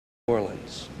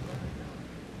Orleans.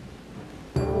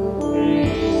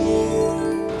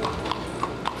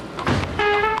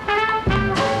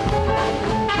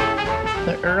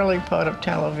 The early part of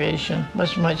television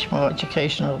was much more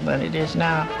educational than it is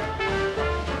now.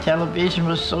 Television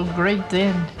was so great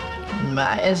then. In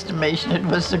my estimation, it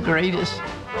was the greatest.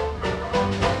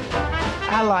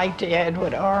 I liked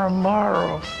Edward R.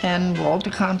 Morrow and Walter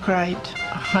Cronkite,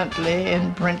 Huntley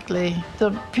and Brinkley,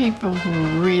 the people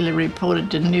who really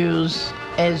reported the news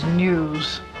as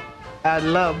news. I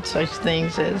loved such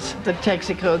things as the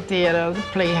Texaco Theater, the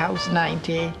Playhouse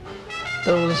 90,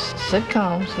 those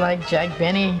sitcoms like Jack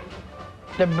Benny.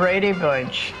 The Brady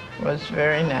Bunch was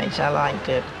very nice. I liked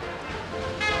it.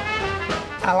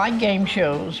 I like game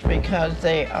shows because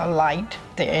they are light,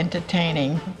 they're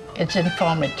entertaining, it's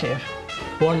informative.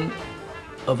 One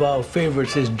of our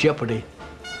favorites is Jeopardy.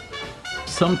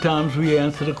 Sometimes we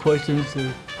answer the questions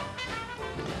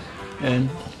and...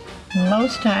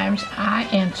 Most times I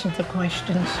answer the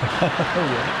questions.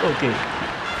 Okay.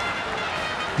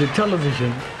 The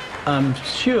television, I'm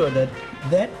sure that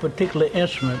that particular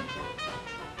instrument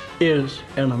is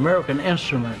an American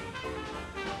instrument.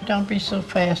 Don't be so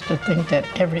fast to think that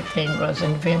everything was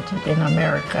invented in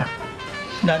America.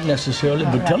 Not necessarily,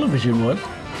 but television was.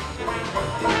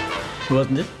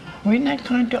 Wasn't it? We're not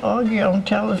going to argue on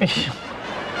television.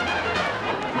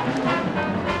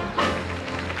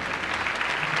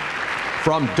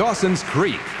 From Dawson's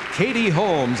Creek, Katie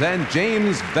Holmes and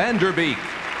James Vanderbeek.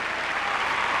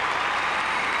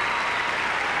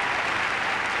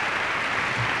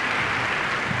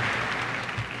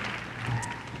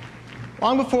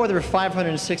 Long before there were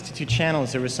 562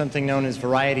 channels, there was something known as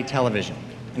variety television,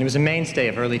 and it was a mainstay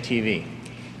of early TV.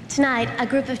 Tonight, a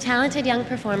group of talented young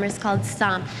performers called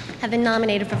Stomp have been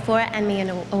nominated for 4 Emmy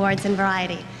Awards in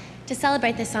variety. To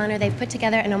celebrate this honor, they've put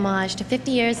together an homage to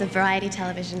 50 years of variety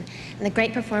television and the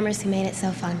great performers who made it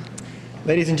so fun.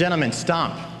 Ladies and gentlemen,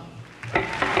 Stomp.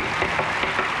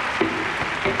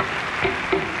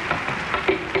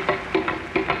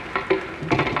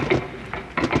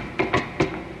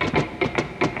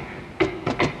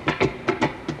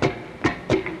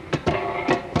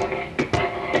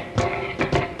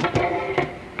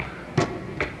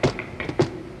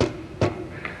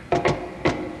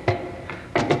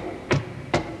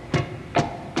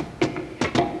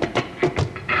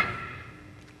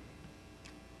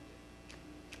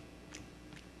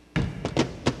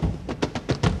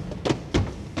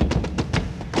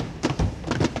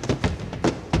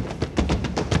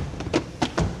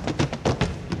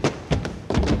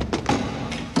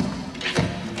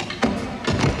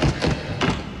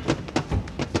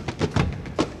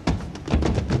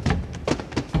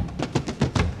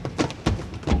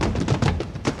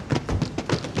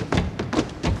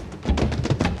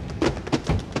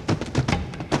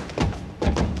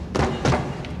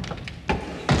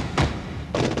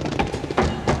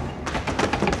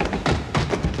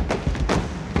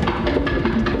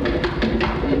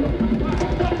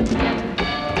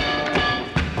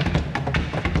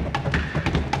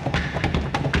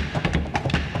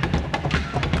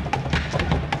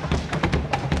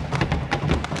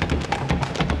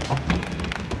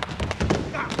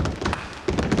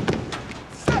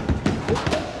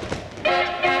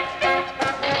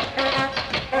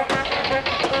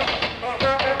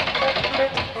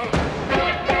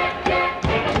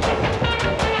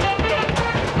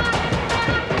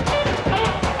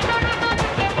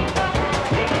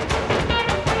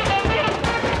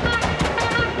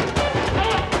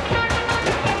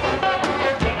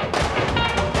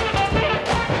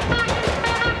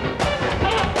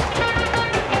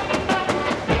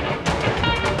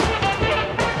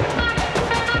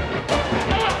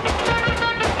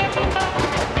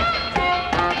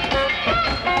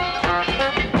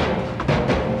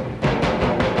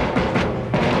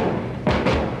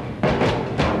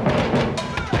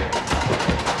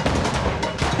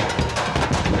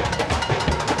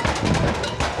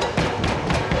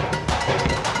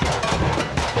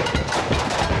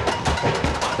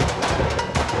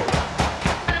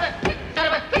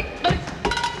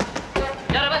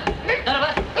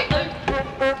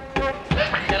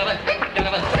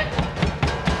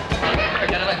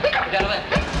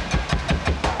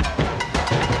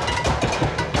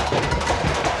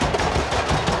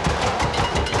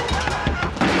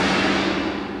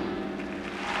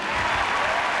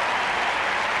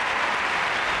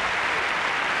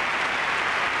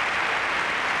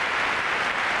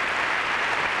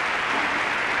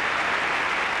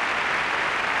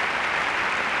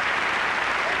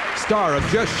 Star of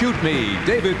Just Shoot Me,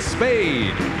 David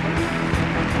Spade.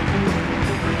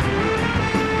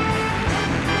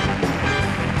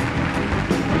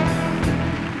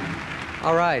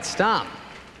 All right, Stomp.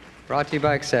 Brought to you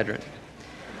by Excedrin.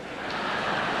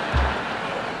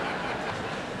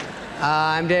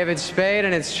 I'm David Spade,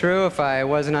 and it's true, if I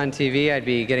wasn't on TV, I'd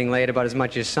be getting laid about as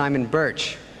much as Simon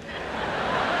Birch.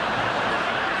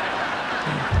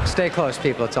 Stay close,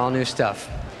 people. It's all new stuff.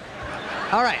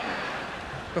 All right.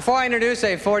 Before I introduce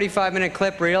a 45-minute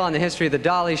clip reel on the history of the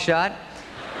dolly shot,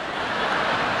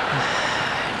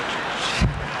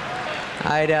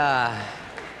 I'd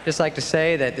just like to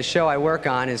say that the show I work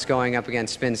on is going up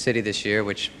against Spin City this year,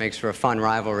 which makes for a fun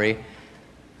rivalry.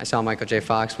 I saw Michael J.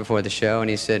 Fox before the show, and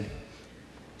he said,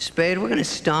 Spade, we're gonna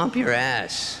stomp your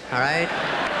ass, all right?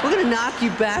 We're gonna knock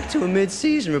you back to a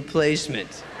mid-season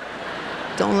replacement.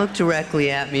 Don't look directly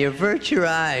at me, avert your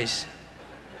eyes.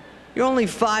 You're only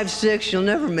 5'6", you'll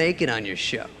never make it on your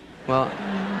show. Well,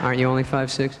 aren't you only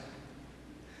 5'6"?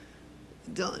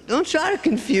 Don't try to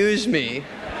confuse me.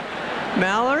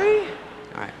 Mallory?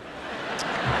 All right.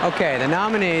 Okay, the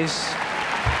nominees.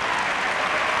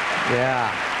 Yeah.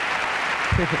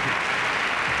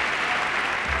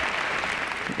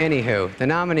 Anywho, the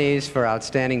nominees for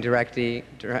Outstanding Directing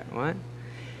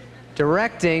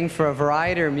for a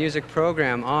variety or music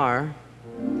program are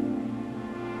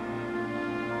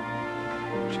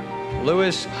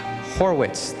Louis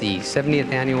Horwitz, the 70th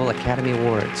Annual Academy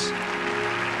Awards.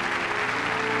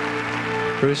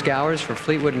 Bruce Gowers for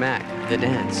Fleetwood Mac, The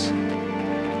Dance.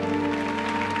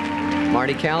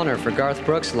 Marty Callner for Garth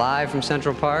Brooks, Live from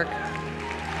Central Park.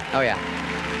 Oh yeah.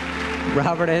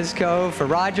 Robert Isco for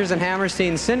Rodgers and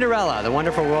Hammerstein's Cinderella, The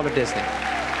Wonderful World of Disney.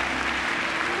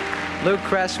 Luke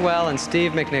Cresswell and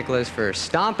Steve McNicholas for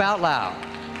Stomp Out Loud.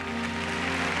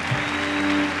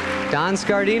 Don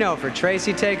Scardino for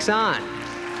Tracy Takes On.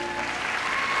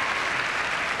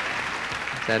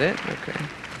 Is that it? Okay.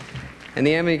 And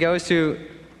the Emmy goes to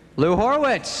Lou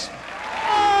Horwitz.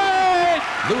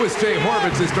 Louis J.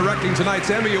 Horwitz is directing tonight's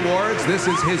Emmy Awards. This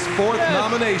is his 4th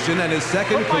nomination and his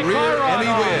 2nd career Emmy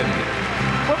win.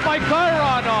 Put my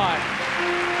Chiron on.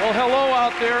 Well, hello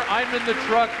out there. I'm in the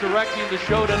truck directing the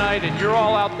show tonight, and you're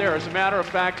all out there. As a matter of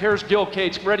fact, here's Gil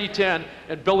Cates, ready 10,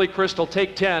 and Billy Crystal,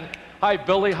 take 10. Hi,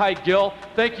 Billy. Hi, Gil.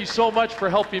 Thank you so much for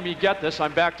helping me get this.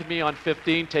 I'm back to me on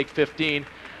 15, take 15.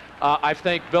 I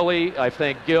thank Billy, I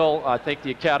thank Gil, I thank the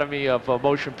Academy of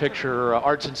Motion Picture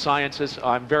Arts and Sciences.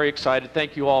 I'm very excited.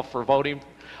 Thank you all for voting.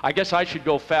 I guess I should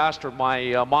go faster.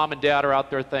 My mom and dad are out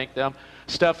there, thank them.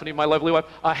 Stephanie, my lovely wife.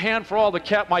 A hand for all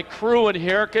my crew in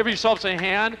here. Give yourselves a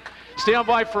hand. Stand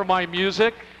by for my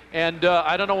music. And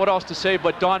I don't know what else to say,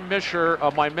 but Don Mischer,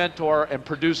 my mentor and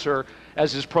producer,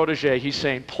 as his protege, he's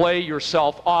saying, play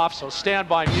yourself off. So stand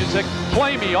by music,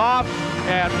 play me off,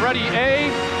 and ready, A,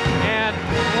 and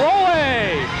roll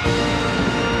A.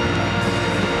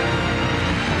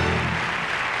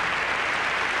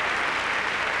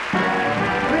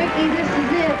 Ricky, this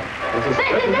is it. This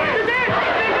is it. Let's go.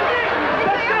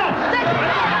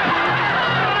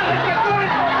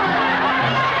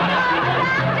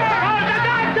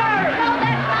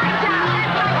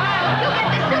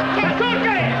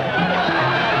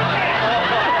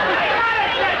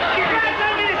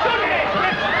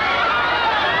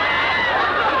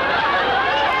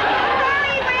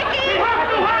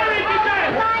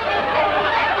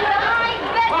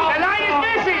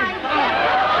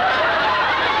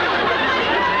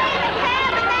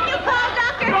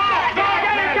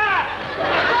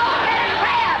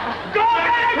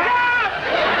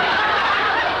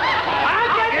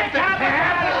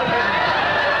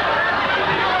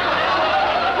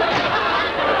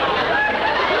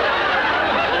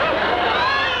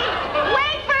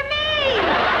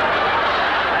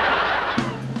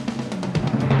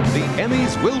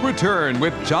 Emmys will return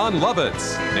with John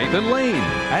Lovitz, Nathan Lane,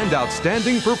 and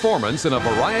outstanding performance in a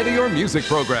variety or music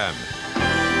program.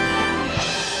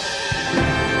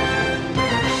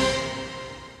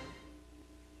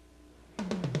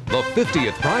 The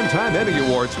 50th Primetime Emmy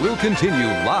Awards will continue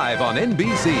live on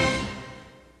NBC.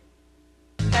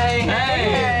 Hey,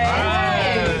 hey,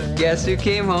 hey. Guess who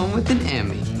came home with an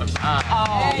Emmy?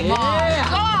 Oh, my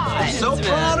God! I'm so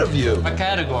proud of you. What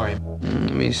category?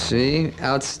 Let me see.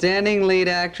 Outstanding lead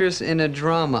actress in a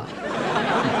drama.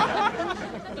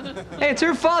 Hey, it's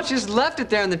her fault. She just left it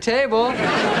there on the table.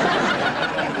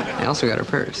 I also got her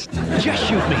purse. Just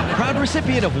Shoot Me, proud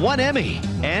recipient of 1 Emmy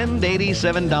and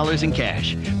 $87 in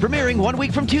cash. Premiering 1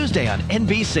 week from Tuesday on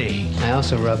NBC. I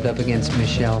also rubbed up against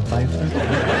Michelle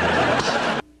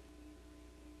Pfeiffer.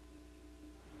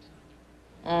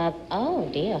 Oh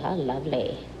dear, how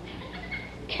lovely.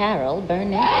 Carol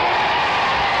Burnett.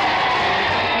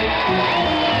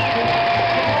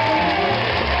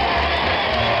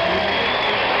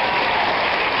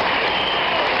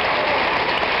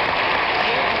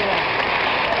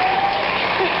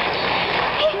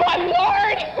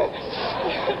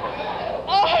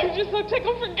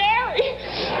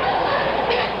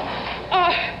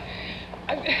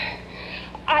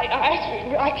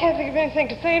 I can't think of anything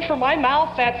to say, and for my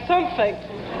mouth, that's something.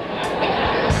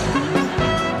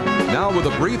 Now with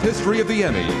a brief history of the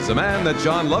Emmys, a man that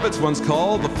John Lovitz once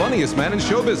called the funniest man in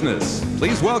show business.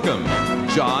 Please welcome,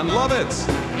 John Lovitz.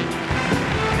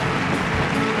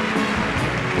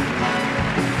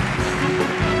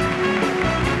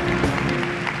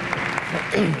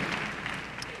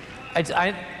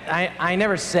 I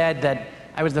never said that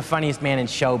I was the funniest man in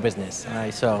show business,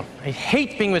 so I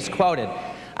hate being misquoted.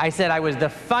 I said I was the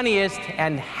funniest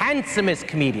and handsomest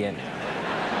comedian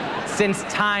since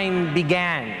time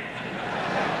began.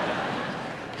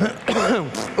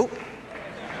 Ooh.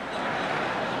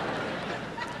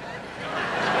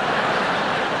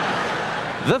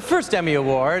 The first Emmy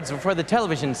Awards were for the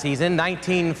television season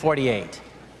 1948.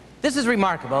 This is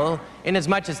remarkable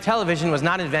inasmuch as television was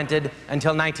not invented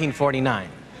until 1949.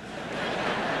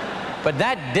 But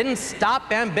that didn't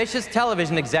stop ambitious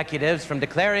television executives from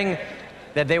declaring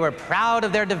that they were proud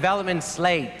of their development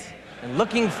slate and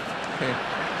looking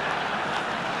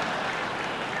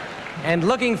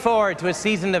forward to a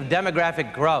season of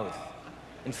demographic growth.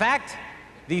 In fact,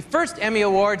 the first Emmy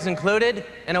Awards included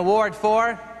an award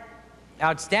for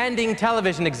Outstanding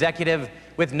Television Executive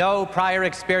with no prior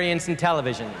experience in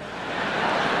television.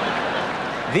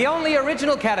 The only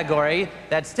original category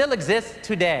that still exists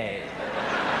today.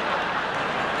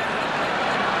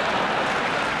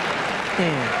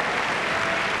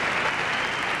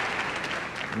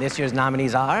 And this year's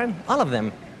nominees are all of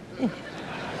them.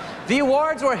 The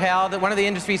awards were held at one of the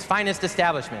industry's finest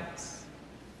establishments.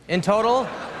 In total,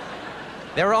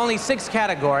 there were only 6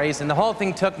 categories, and the whole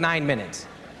thing took 9 minutes.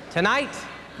 Tonight,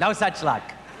 no such luck.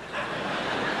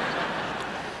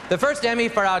 The first Emmy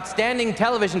for Outstanding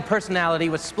Television Personality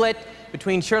was split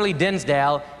between Shirley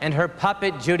Dinsdale and her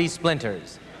puppet, Judy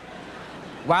Splinters.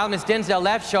 While Miss Dinsdale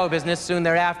left show business soon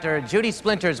thereafter, Judy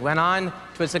Splinters went on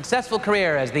to a successful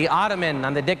career as the Ottoman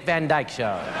on the Dick Van Dyke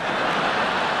Show.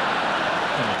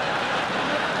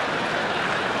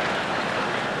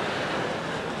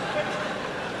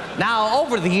 Now,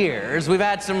 over the years, we've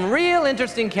had some real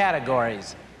interesting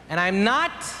categories, and I'm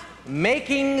not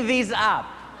making these up.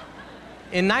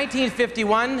 In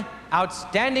 1951,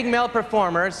 Outstanding Male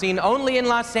Performer, seen only in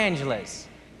Los Angeles,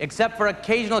 except for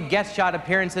occasional guest shot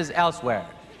appearances elsewhere.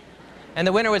 And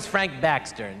the winner was Frank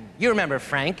Baxter. You remember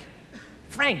Frank.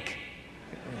 Frank!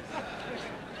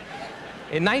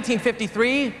 In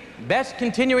 1953, Best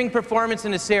Continuing Performance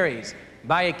in a Series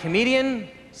by a comedian,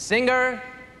 singer,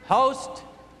 host,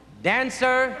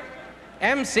 dancer,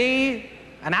 MC,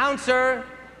 announcer,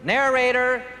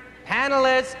 narrator,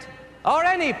 panelist, or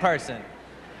any person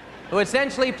who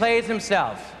essentially plays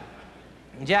himself.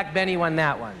 And Jack Benny won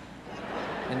that one.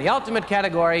 In the ultimate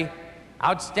category,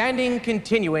 Outstanding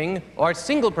Continuing or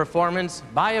Single Performance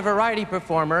by a Variety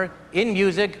Performer in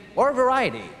Music or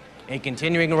Variety, a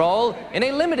continuing role in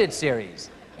a limited series,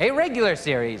 a regular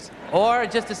series, or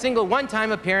just a single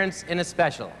one-time appearance in a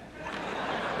special.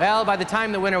 Well, by the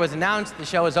time the winner was announced, the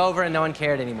show was over and no one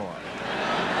cared anymore.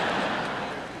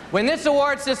 When this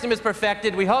award system is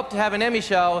perfected, we hope to have an Emmy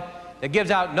show that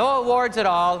gives out no awards at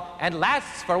all and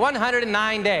lasts for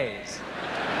 109 days.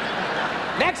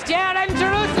 Next year in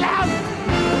Jerusalem!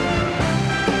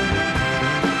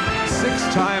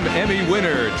 6-time Emmy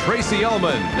winner, Tracy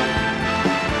Ullman.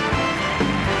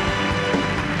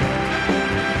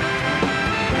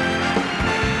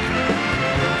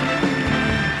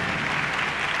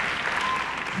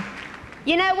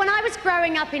 You know, when I was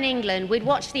growing up in England, we'd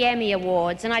watch the Emmy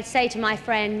Awards, and I'd say to my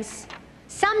friends,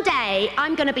 someday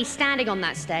I'm going to be standing on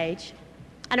that stage.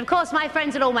 And of course, my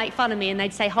friends would all make fun of me, and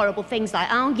they'd say horrible things like,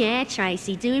 oh yeah,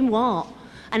 Tracy, doing what?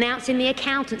 Announcing the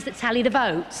accountants that tally the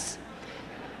votes.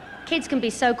 Kids can be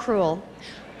so cruel.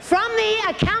 From the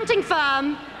accounting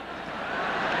firm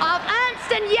of Ernst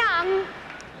 & Young,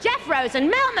 Jeff Rosen,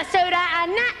 Mel Masuda,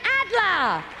 and Nat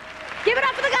Adler. Give it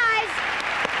up for the guys.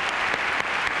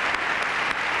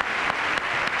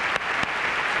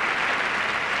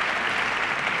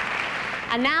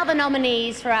 And now the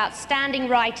nominees for Outstanding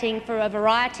Writing for a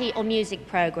Variety or Music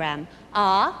Program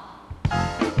are...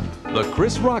 The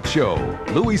Chris Rock Show,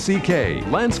 Louis C.K.,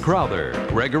 Lance Crowther,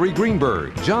 Gregory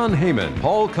Greenberg, John Heyman,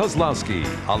 Paul Kozlowski,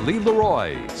 Ali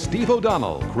Leroy, Steve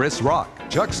O'Donnell, Chris Rock,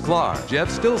 Chuck Sklar, Jeff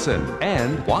Stilson,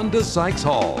 and Wanda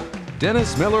Sykes-Hall.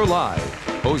 Dennis Miller Live,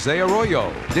 Jose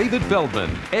Arroyo, David Feldman,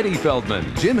 Eddie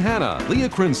Feldman, Jim Hanna, Leah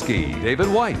Krinsky, David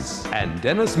Weiss, and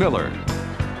Dennis Miller.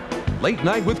 Late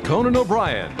Night with Conan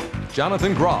O'Brien,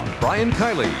 Jonathan Groff, Brian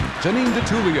Kiley, Janine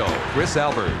DeTulio, Chris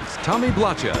Albers, Tommy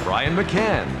Blotcha, Brian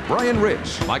McCann, Brian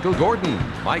Rich, Michael Gordon,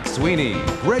 Mike Sweeney,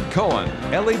 Greg Cohen,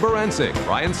 Ellie Barancic,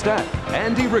 Brian Stack,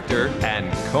 Andy Richter,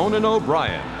 and Conan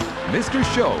O'Brien. Mr.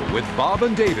 Show with Bob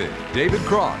and David, David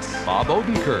Cross, Bob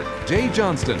Odenkirk, Jay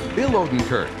Johnston, Bill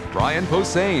Odenkirk, Brian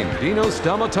Posehn, Dino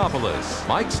Stamatopoulos,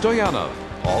 Mike Stoyanov,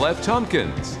 Paul F.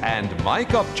 Tompkins, and Mike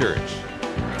Upchurch.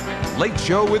 Late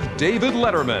Show with David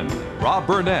Letterman, Rob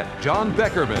Burnett, John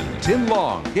Beckerman, Tim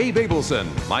Long, Gabe Abelson,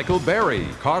 Michael Berry,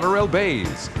 Carter L.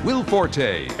 Bays, Will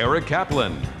Forte, Eric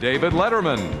Kaplan, David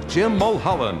Letterman, Jim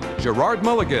Mulholland, Gerard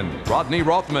Mulligan, Rodney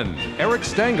Rothman, Eric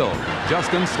Stengel,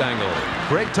 Justin Stengel,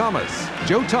 Craig Thomas,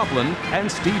 Joe Toplin,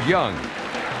 and Steve Young.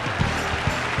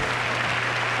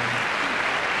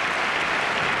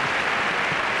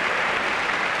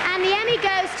 And the Emmy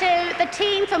goes to the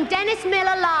team from Dennis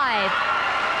Miller Live.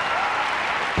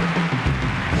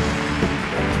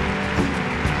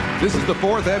 This is the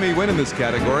 4th Emmy win in this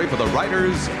category for the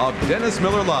writers of Dennis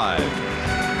Miller Live.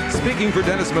 Speaking for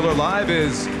Dennis Miller Live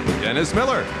is Dennis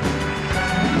Miller.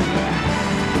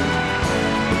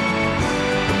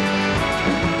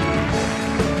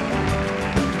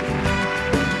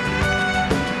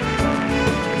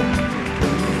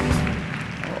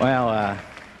 Well,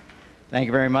 thank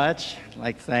you very much. I'd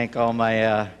like to thank all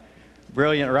my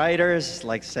brilliant writers. I'd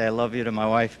like to say I love you to my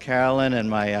wife, Carolyn, and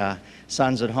my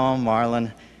sons at home,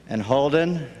 Marlon and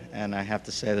Holden. And I have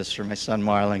to say this for my son,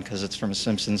 Marlon, because it's from a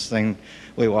Simpsons thing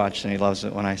we watched, and he loves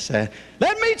it when I say,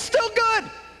 "That meat's still good!"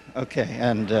 Okay,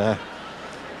 and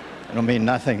it'll mean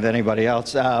nothing to anybody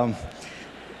else. I'd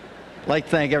like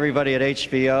to thank everybody at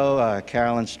HBO,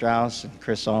 Carolyn Strauss and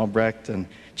Chris Albrecht and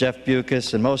Jeff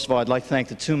Bucas, and most of all, I'd like to thank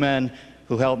the 2 men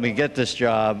who helped me get this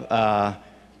job,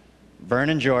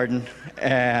 Vernon Jordan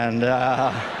and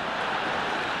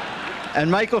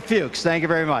Michael Fuchs. Thank you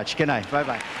very much. Good night.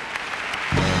 Bye-bye.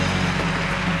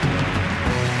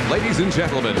 Ladies and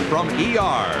gentlemen, from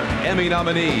ER, Emmy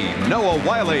nominee Noah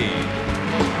Wiley.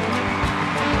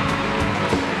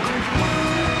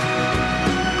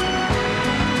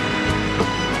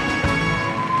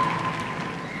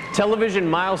 Television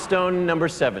milestone number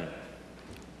 7.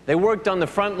 They worked on the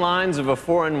front lines of a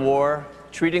foreign war,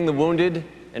 treating the wounded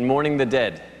and mourning the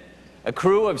dead. A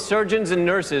crew of surgeons and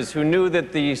nurses who knew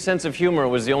that the sense of humor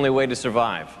was the only way to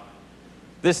survive.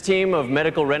 This team of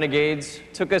medical renegades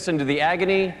took us into the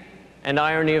agony and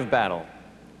irony of battle.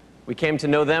 We came to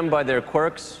know them by their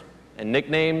quirks and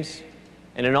nicknames,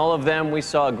 and in all of them we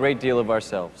saw a great deal of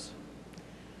ourselves.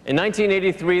 In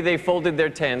 1983, they folded their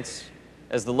tents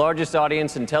as the largest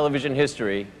audience in television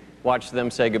history watched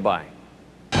them say goodbye.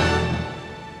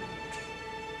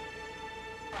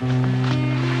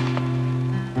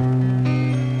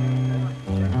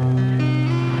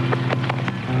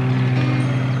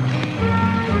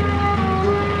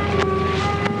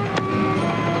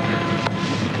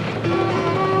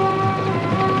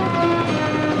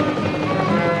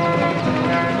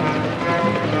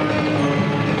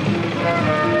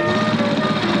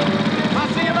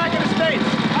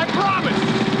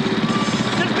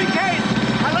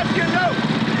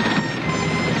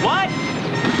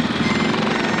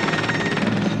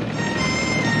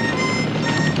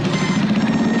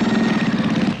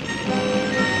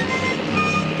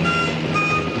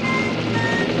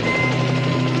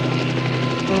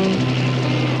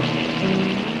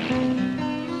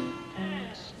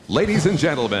 Ladies and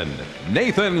gentlemen,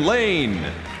 Nathan Lane.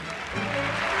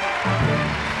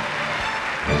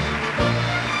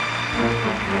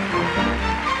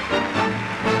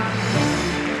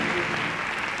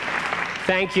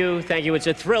 Thank you, thank you. It's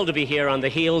a thrill to be here on the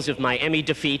heels of my Emmy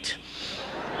defeat.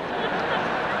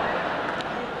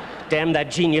 Damn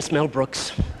that genius Mel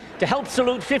Brooks. To help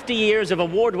salute 50 years of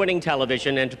award-winning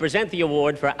television and to present the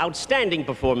award for outstanding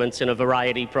performance in a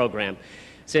variety program.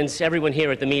 Since everyone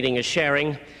here at the meeting is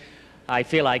sharing, I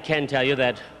feel I can tell you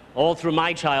that all through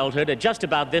my childhood, at just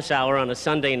about this hour on a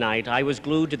Sunday night, I was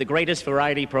glued to the greatest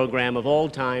variety program of all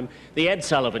time, The Ed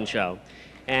Sullivan Show.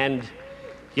 And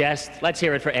yes, let's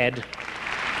hear it for Ed.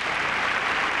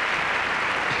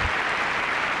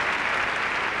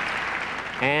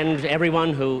 And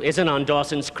everyone who isn't on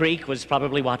Dawson's Creek was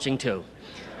probably watching too.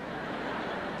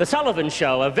 The Sullivan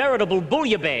Show, a veritable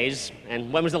bouillabaisse,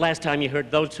 and when was the last time you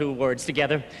heard those 2 words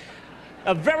together?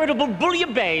 A veritable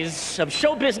bouillabaisse of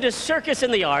show business, circus,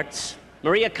 and the arts.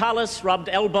 Maria Callas rubbed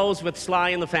elbows with Sly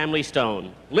and the Family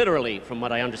Stone. Literally, from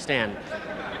what I understand.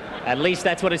 At least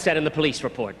that's what it said in the police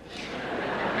report.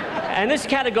 And this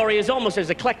category is almost as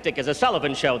eclectic as a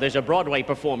Sullivan Show. There's a Broadway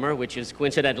performer, which is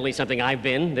coincidentally something I've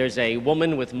been. There's a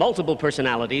woman with multiple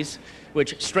personalities,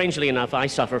 which, strangely enough, I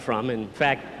suffer from. In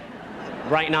fact,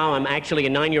 right now I'm actually a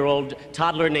 9-year-old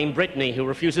toddler named Brittany who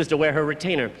refuses to wear her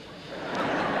retainer.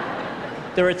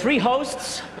 There are 3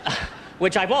 hosts,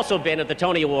 which I've also been at the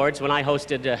Tony Awards when I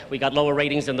hosted, we got lower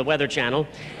ratings than the Weather Channel.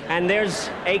 And there's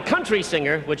a country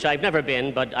singer, which I've never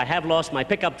been, but I have lost my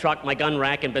pickup truck, my gun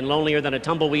rack, and been lonelier than a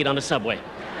tumbleweed on a subway.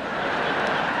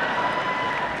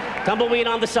 Tumbleweed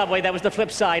on the subway, that was the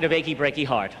flip side of Achy Breaky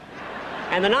Heart.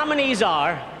 And the nominees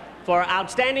are, for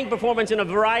Outstanding Performance in a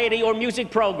Variety or Music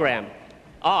Program,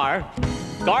 are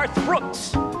Garth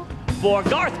Brooks, for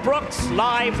Garth Brooks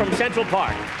Live from Central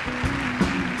Park.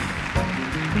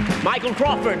 Michael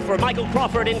Crawford for Michael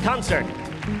Crawford in Concert.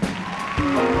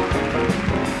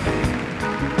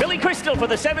 Billy Crystal for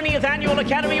the 70th Annual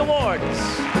Academy Awards.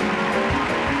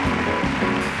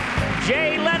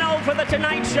 Jay Leno for The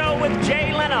Tonight Show with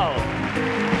Jay Leno.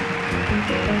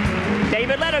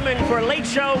 David Letterman for Late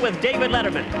Show with David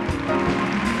Letterman.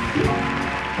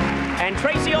 And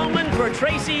Tracy Ullman for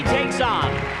Tracy Takes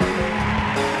On.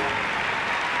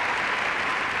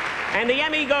 And the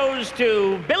Emmy goes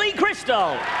to Billy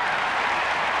Crystal.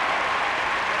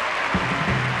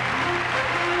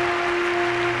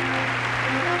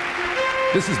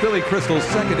 This is Billy Crystal's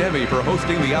 2nd Emmy for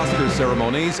hosting the Oscars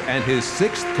ceremonies and his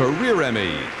 6th career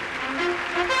Emmy.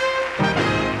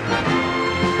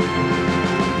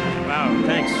 Wow,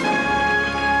 thanks.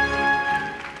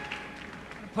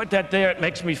 Put that there, it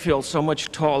makes me feel so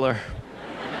much taller.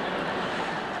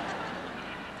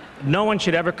 No one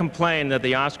should ever complain that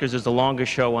the Oscars is the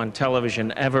longest show on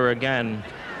television ever again.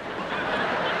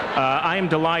 I am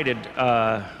delighted,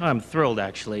 I'm thrilled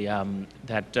actually,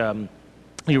 that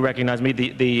you recognize me,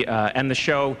 and the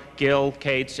show, Gil,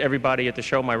 Cates, everybody at the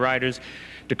show, my writers,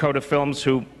 Dakota Films,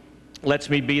 who lets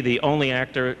me be the only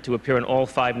actor to appear in all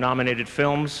 5 nominated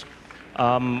films.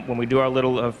 When we do our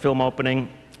little film opening,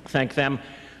 thank them.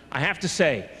 I have to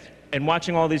say, in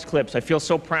watching all these clips, I feel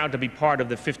so proud to be part of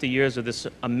the 50 years of this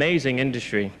amazing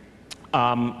industry.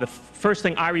 The first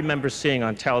thing I remember seeing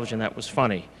on television that was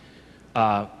funny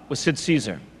was Sid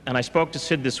Caesar. And I spoke to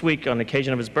Sid this week on the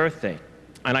occasion of his birthday.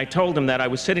 And I told him that I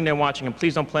was sitting there watching him,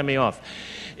 please don't play me off.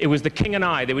 It was The King and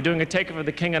I. They were doing a takeover of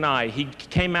The King and I. He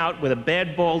came out with a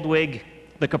bad bald wig,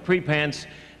 the capri pants,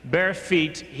 bare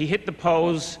feet. He hit the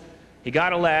pose, he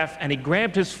got a laugh, and he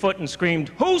grabbed his foot and screamed,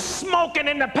 "Who's smoking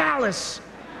in the palace?"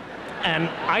 And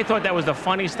I thought that was the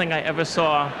funniest thing I ever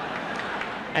saw.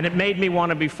 And it made me want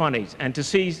to be funny. And to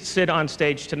see Sid on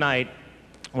stage tonight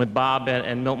with Bob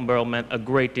and Milton Berle meant a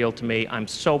great deal to me. I'm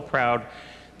so proud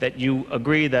that you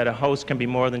agree that a host can be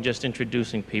more than just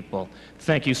introducing people.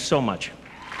 Thank you so much.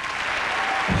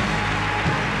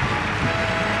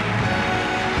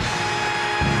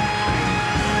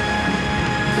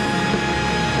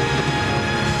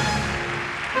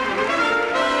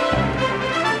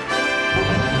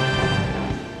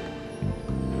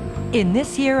 In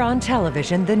This Year on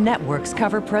Television, the networks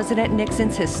cover President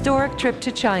Nixon's historic trip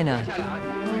to China.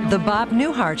 The Bob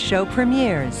Newhart Show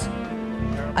premieres.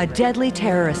 A deadly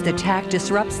terrorist attack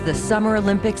disrupts the Summer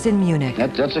Olympics in Munich.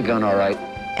 That's a gun, all right.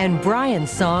 And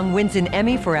Brian's song wins an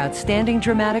Emmy for Outstanding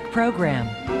Dramatic Program.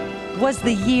 Was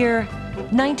the year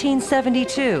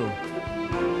 1972,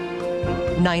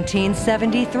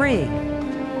 1973,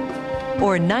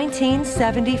 or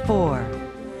 1974?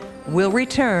 We'll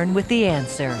return with the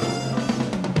answer.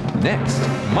 Next,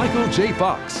 Michael J.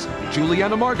 Fox,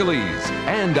 Juliana Margulies,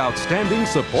 and Outstanding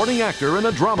Supporting Actor in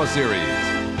a Drama Series.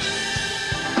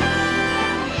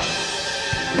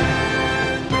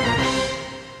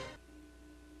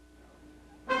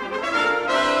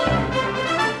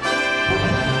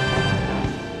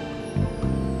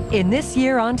 In This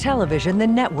Year on Television, the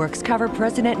networks cover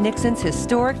President Nixon's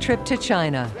historic trip to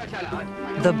China.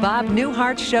 The Bob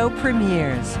Newhart Show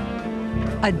premieres.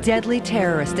 A deadly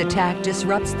terrorist attack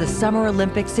disrupts the Summer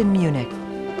Olympics in Munich.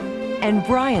 And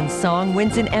Brian's song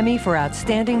wins an Emmy for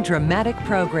Outstanding Dramatic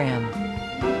Program.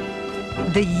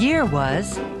 The year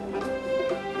was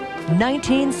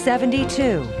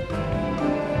 1972.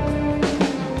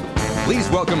 Please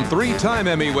welcome 3-time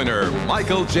Emmy winner,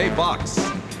 Michael J. Fox.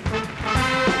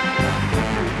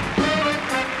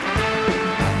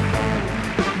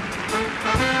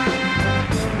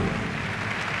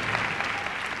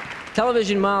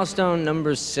 Television milestone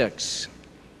number 6.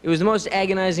 It was the most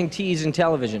agonizing tease in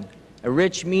television. A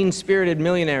rich, mean-spirited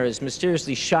millionaire is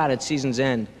mysteriously shot at season's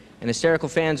end, and hysterical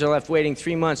fans are left waiting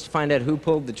 3 months to find out who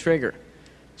pulled the trigger.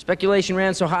 Speculation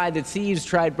ran so high that thieves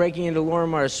tried breaking into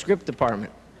Lorimer's script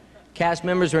department. Cast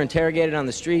members were interrogated on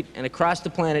the street, and across the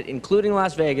planet, including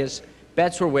Las Vegas,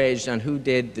 bets were waged on who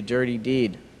did the dirty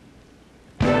deed.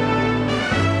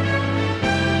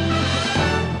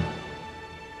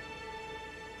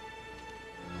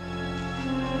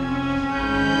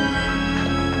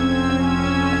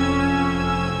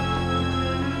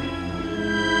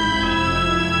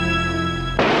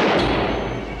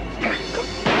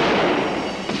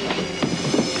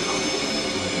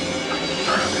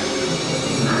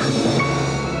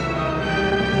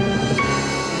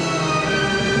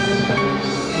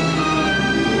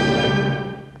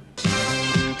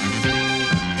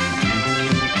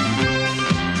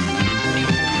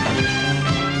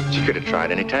 She could have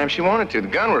tried any time she wanted to. The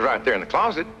gun was right there in the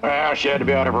closet. Well, she had to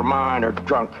be out of her mind or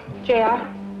drunk. JR,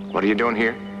 What are you doing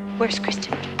here? where's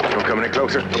Kristen? Don't come any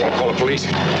closer. I won't call the police.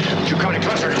 Don't you come any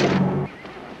closer.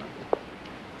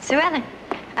 Sue Ellen,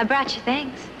 I brought you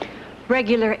things.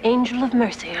 Regular angel of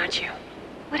mercy, aren't you?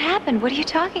 What happened? What are you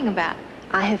talking about?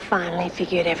 I have finally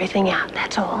figured everything out,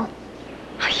 that's all.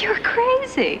 Oh, you're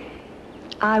crazy.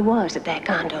 I was at that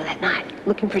condo that night,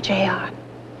 looking for JR.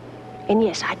 And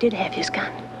yes, I did have his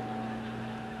gun.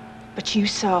 But you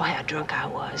saw how drunk I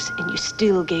was, and you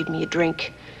still gave me a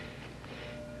drink,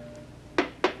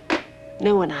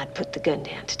 knowing I'd put the gun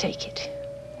down to take it.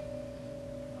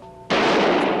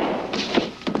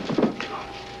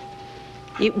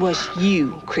 It was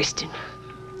you, Kristen,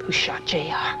 who shot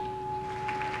JR.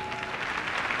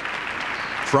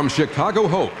 From Chicago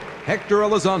Hope, Hector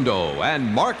Elizondo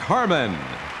and Mark Harmon.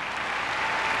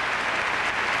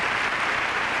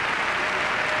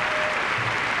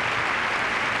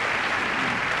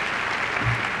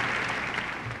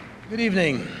 Good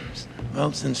evening.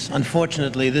 Well, since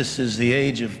unfortunately this is the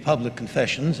age of public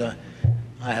confessions, I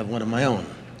have one of my own.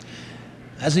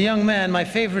 As a young man, my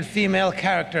favorite female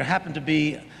character happened to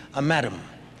be a madam.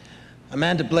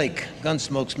 Amanda Blake,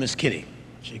 Gunsmoke's Miss Kitty.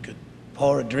 She could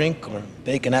pour a drink or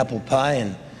bake an apple pie,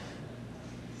 and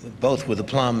both with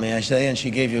aplomb, may I say, and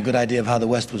she gave you a good idea of how the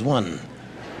West was won.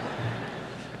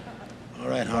 All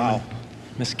right, Harmon. Wow.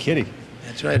 Miss Kitty.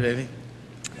 That's right, baby.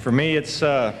 For me, it's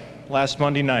last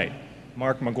Monday night.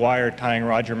 Mark McGuire tying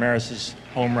Roger Maris's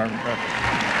home run record.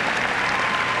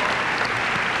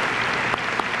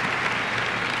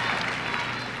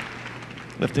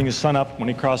 Lifting his son up when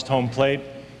he crossed home plate,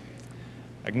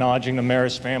 acknowledging the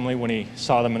Maris family when he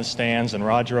saw them in the stands, and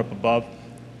Roger up above.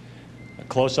 A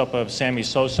close-up of Sammy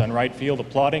Sosa in right field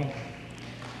applauding.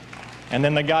 And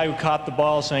then the guy who caught the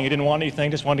ball saying he didn't want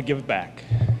anything, just wanted to give it back.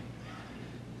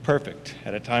 Perfect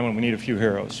at a time when we need a few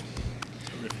heroes.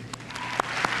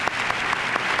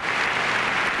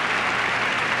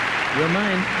 You're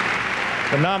mine.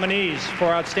 The nominees for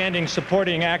Outstanding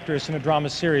Supporting Actress in a Drama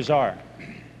Series are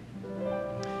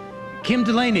Kim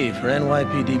Delaney for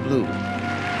NYPD Blue.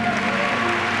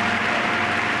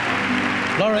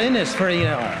 Laura Innes for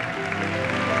ER.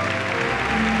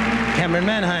 Cameron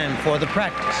Manheim for The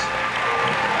Practice.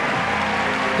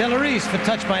 Della Reese for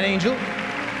Touch by an Angel.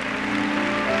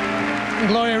 And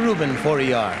Gloria Rubin for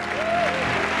ER.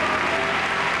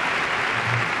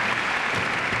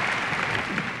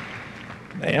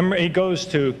 The Emmy goes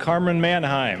to Cameron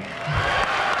Manheim.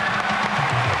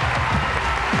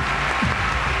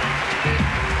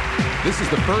 This is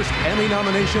the first Emmy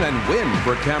nomination and win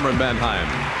for Cameron Manheim.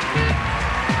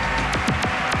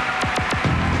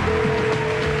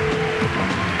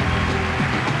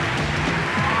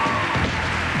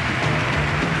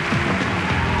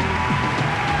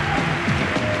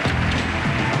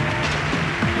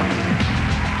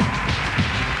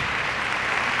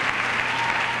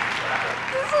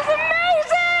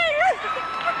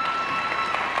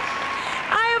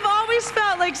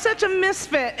 Such a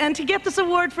misfit, and to get this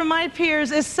award from my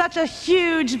peers is such a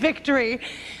huge victory.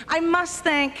 I must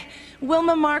thank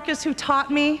Wilma Marcus, who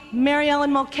taught me, Mary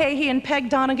Ellen Mulcahy and Peg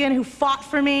Donegan, who fought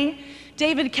for me,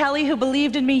 David Kelly, who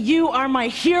believed in me. You are my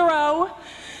hero.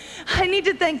 I need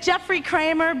to thank Jeffrey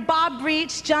Kramer, Bob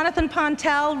Breach, Jonathan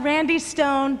Pontel, Randy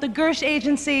Stone, the Gersh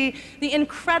Agency, the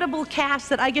incredible cast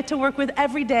that I get to work with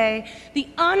every day, the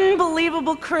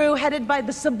unbelievable crew headed by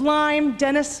the sublime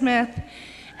Dennis Smith,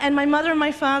 and my mother and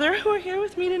my father, who are here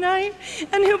with me tonight,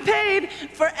 and who paid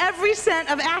for every cent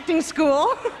of acting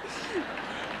school.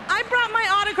 I brought my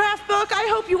autograph book. I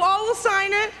hope you all will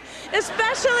sign it,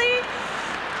 especially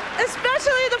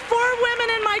the 4 women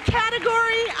in my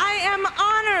category. I am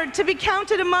honored to be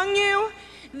counted among you.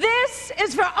 This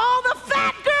is for all the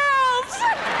fat girls.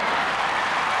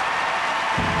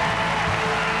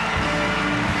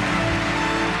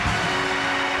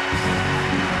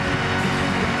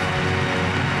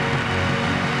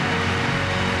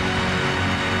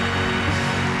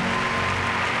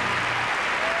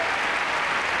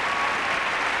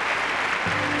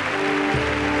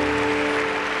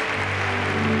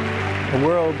 The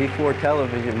world before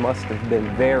television must have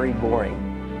been very boring.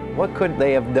 What could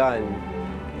they have done?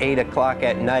 8 o'clock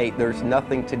at night, there's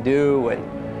nothing to do,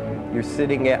 and you're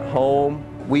sitting at home.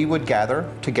 We would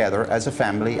gather together as a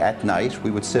family at night.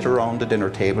 We would sit around the dinner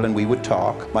table and we would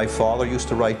talk. My father used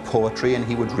to write poetry and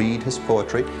he would read his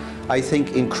poetry. I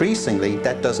think increasingly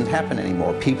that doesn't happen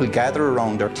anymore. People gather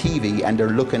around their TV and they're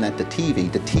looking at the TV.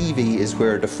 The TV is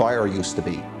where the fire used to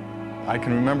be. I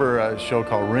can remember a show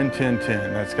called Rin Tin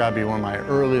Tin. That's got to be one of my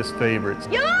earliest favorites.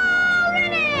 Hello,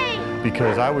 Renee!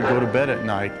 because I would go to bed at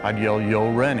night, I'd yell,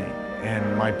 "Yo, Rennie,"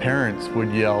 and my parents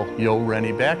would yell, "Yo,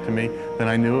 Rennie," back to me. Then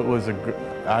I knew it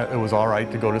was all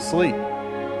right to go to sleep.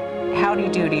 Howdy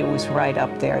Doody was right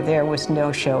up there. There was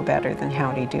no show better than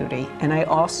Howdy Doody. And I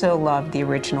also loved the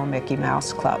original Mickey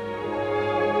Mouse Club.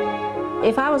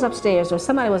 If I was upstairs or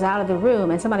somebody was out of the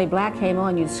room and somebody black came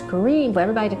on, you'd scream for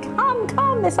everybody to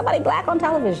come, there's somebody black on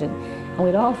television. And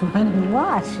we'd all run and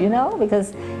watch, you know,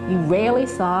 because you rarely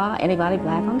saw anybody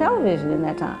black on television in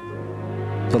that time.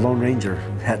 The Lone Ranger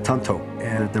had Tonto,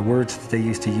 and the words that they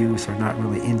used to use are not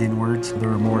really Indian words. They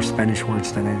were more Spanish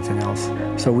words than anything else.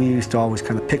 So we used to always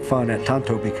kind of pick fun at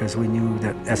Tonto because we knew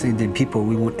that as Indian people,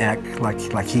 we wouldn't act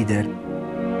like he did.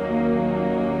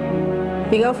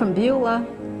 We go from Beulah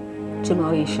to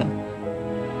Moesha.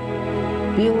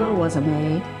 Beulah was a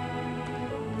maid,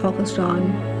 focused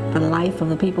on the life of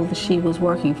the people that she was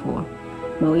working for.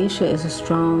 Moesha is a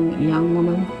strong young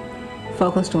woman,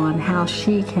 focused on how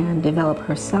she can develop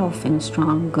herself in a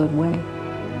strong, good way.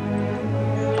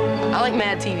 I like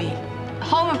Mad TV.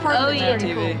 Home Improvement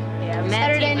TV. Cool. Yeah,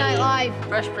 Saturday Night Live.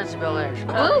 Fresh Prince of Bel-Air.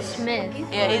 Will Smith.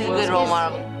 Yeah, he's a good role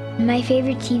model. My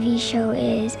favorite TV show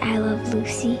is I Love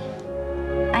Lucy.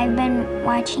 I've been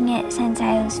watching it since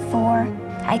I was 4.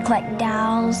 I collect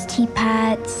dolls,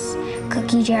 teapots,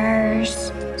 cookie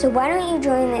jars. So why don't you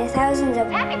join the thousands of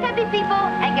happy peppy people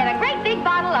and get a great big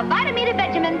bottle of Vitamita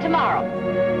Vegemin tomorrow.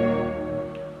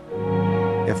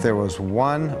 If there was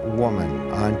one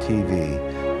woman on TV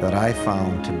that I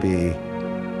found to be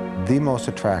the most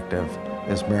attractive,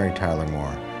 is Mary Tyler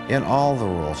Moore. In all the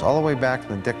roles, all the way back to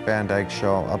the Dick Van Dyke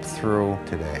Show up through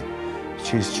today.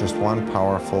 She's just one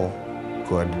powerful,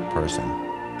 good person.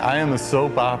 I am a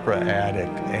soap opera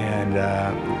addict, and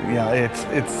you know,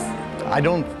 I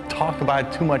don't talk about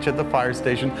it too much at the fire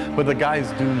station, but the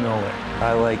guys do know it.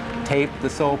 I like tape the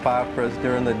soap operas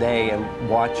during the day and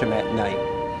watch them at night.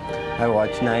 I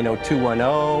watch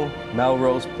 90210,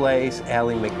 Melrose Place,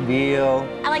 Ally McBeal.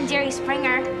 I like Jerry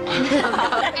Springer. And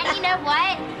you know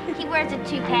what? He wears a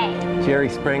toupee. Jerry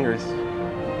Springer's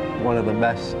one of the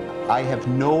best. I have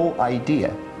no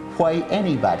idea why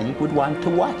anybody would want to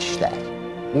watch that.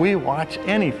 We watch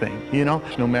anything, you know,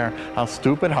 no matter how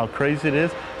stupid, how crazy it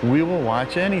is, we will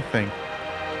watch anything.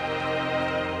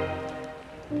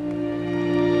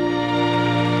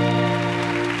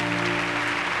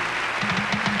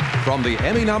 From the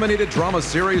Emmy-nominated drama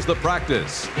series The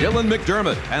Practice, Dylan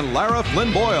McDermott and Lara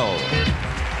Flynn Boyle.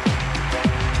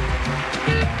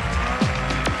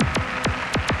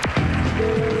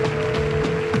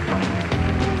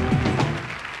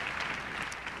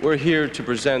 We're here to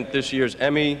present this year's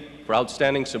Emmy for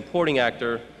Outstanding Supporting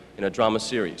Actor in a Drama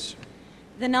Series.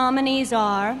 The nominees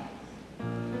are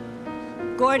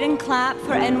Gordon Clapp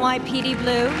for NYPD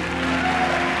Blue,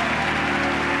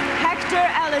 Hector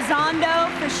Elizondo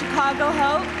for Chicago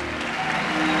Hope,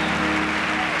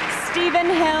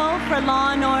 Stephen Hill for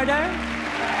Law and Order,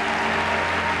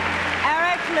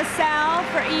 Eric LaSalle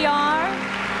for ER,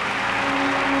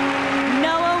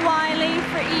 Noah Wiley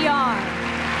for ER.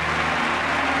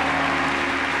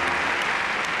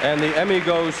 And the Emmy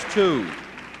goes to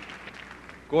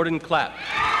Gordon Clapp.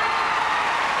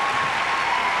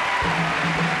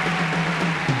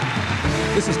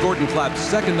 This is Gordon Clapp's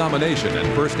second nomination and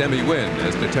first Emmy win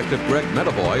as Detective Greg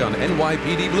Medavoy on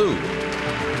NYPD Blue.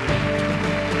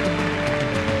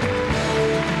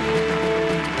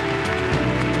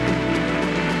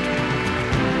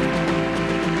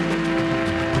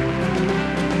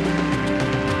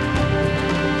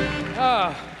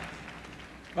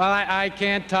 Well, I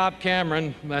can't top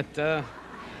Cameron, but,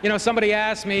 you know, somebody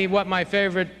asked me what my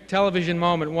favorite television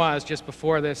moment was just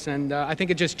before this, and I think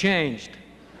it just changed.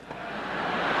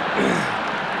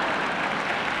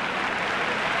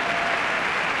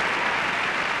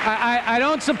 I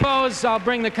don't suppose I'll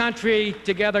bring the country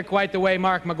together quite the way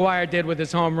Mark McGuire did with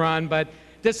his home run, but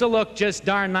this'll look just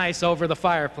darn nice over the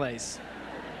fireplace.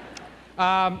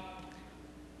 I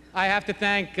have to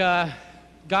thank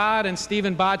God and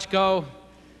Stephen Bochco,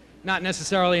 not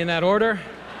necessarily in that order.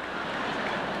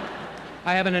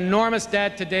 I have an enormous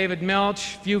debt to David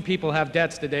Milch. Few people have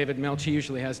debts to David Milch. He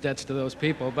usually has debts to those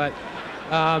people. But,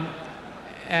 I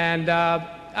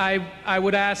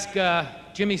would ask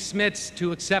Jimmy Smits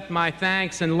to accept my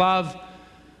thanks and love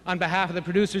on behalf of the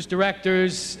producers,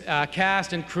 directors,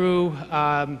 cast, and crew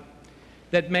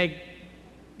that make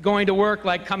going to work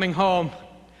like coming home.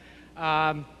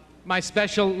 My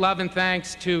special love and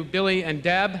thanks to Billy and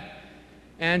Deb,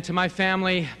 and to my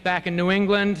family back in New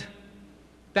England.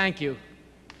 Thank you.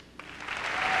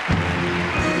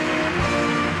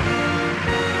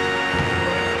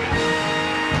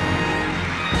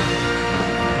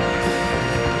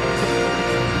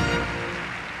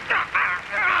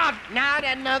 Not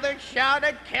another shot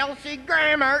of Kelsey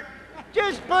Grammer.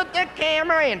 Just put the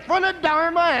camera in front of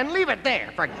Dharma and leave it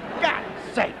there, for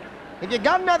God's sake. If you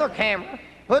got another camera,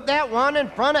 put that one in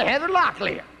front of Heather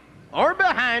Locklear. Or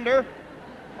behind her.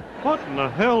 What in the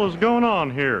hell is going on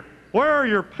here? Where are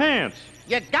your pants?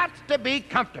 You got to be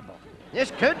comfortable.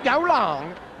 This could go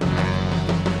long.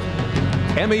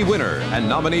 Emmy winner and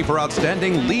nominee for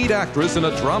Outstanding Lead Actress in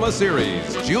a Drama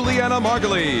Series, Juliana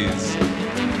Margulies.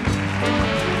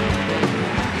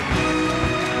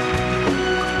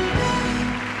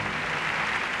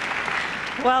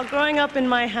 Well, growing up in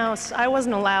my house, I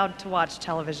wasn't allowed to watch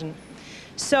television.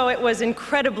 So it was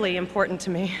incredibly important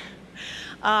to me.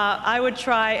 I would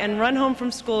try and run home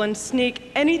from school and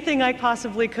sneak anything I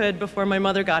possibly could before my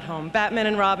mother got home. Batman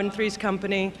and Robin, Three's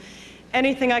Company,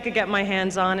 anything I could get my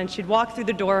hands on, and she'd walk through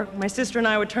the door. My sister and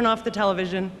I would turn off the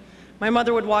television. My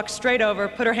mother would walk straight over,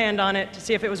 put her hand on it to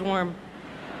see if it was warm.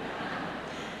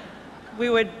 We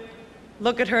would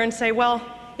look at her and say, well,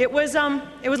 it was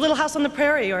Little House on the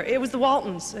Prairie, or it was the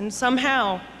Waltons, and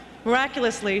somehow,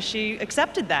 miraculously, she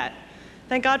accepted that.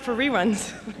 Thank God for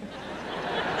reruns.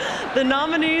 The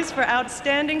nominees for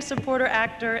Outstanding Supporting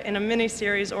Actor in a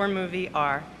Miniseries or Movie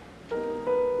are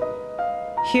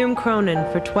Hume Cronin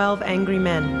for 12 Angry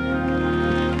Men,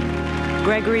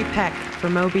 Gregory Peck for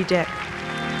Moby Dick,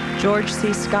 George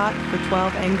C. Scott for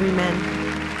 12 Angry Men,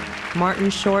 Martin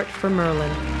Short for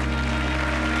Merlin,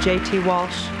 J.T.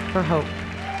 Walsh for Hope.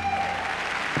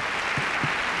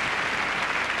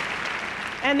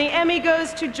 And the Emmy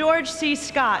goes to George C.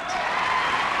 Scott.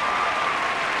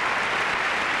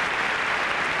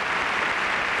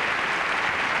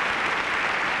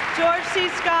 George C.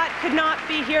 Scott could not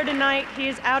be here tonight. He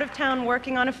is out of town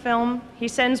working on a film. He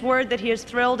sends word that he is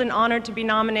thrilled and honored to be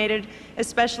nominated,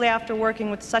 especially after working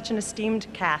with such an esteemed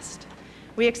cast.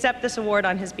 We accept this award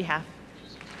on his behalf.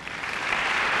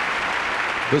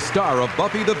 The star of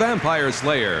Buffy the Vampire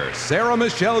Slayer, Sarah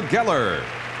Michelle Gellar.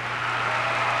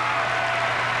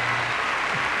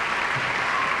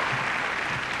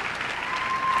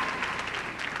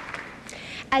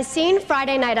 As seen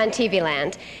Friday night on TV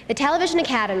Land, the Television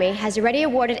Academy has already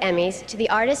awarded Emmys to the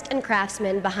artists and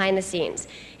craftsmen behind the scenes,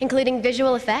 including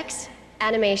visual effects,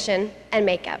 animation, and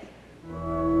makeup.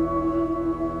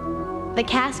 The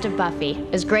cast of Buffy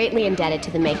is greatly indebted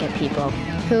to the makeup people,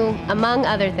 who, among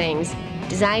other things,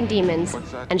 design demons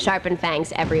and sharpen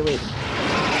fangs every week.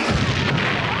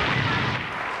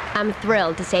 I'm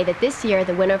thrilled to say that this year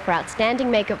the winner for Outstanding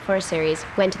Makeup for a Series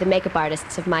went to the makeup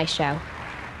artists of my show.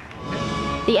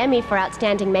 The Emmy for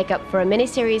Outstanding Makeup for a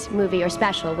Miniseries, Movie, or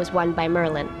Special was won by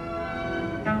Merlin.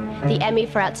 The Emmy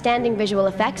for Outstanding Visual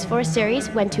Effects for a Series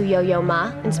went to Yo-Yo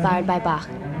Ma, inspired by Bach.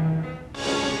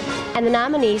 And the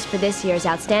nominees for this year's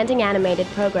Outstanding Animated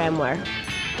Program were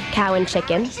Cow and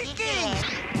Chicken,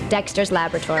 Dexter's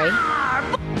Laboratory,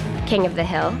 King of the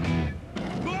Hill,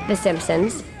 The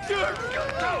Simpsons,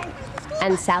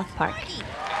 and South Park.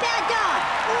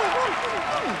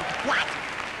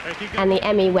 And the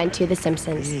Emmy went to The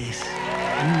Simpsons. Yes, you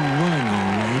won,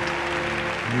 all right.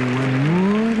 You won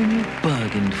more than you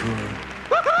bargained for.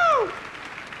 Woohoo!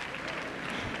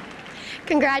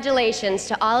 Congratulations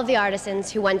to all of the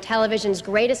artisans who won television's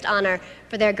greatest honor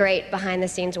for their great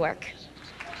behind-the-scenes work.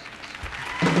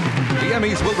 The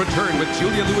Emmys will return with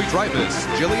Julia Louis-Dreyfus,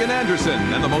 Gillian Anderson,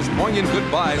 and the most poignant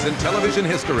goodbyes in television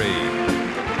history.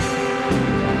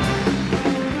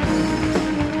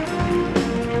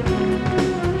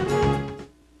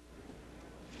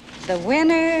 The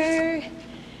winner,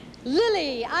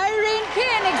 Lily Irene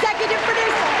King, executive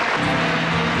producer.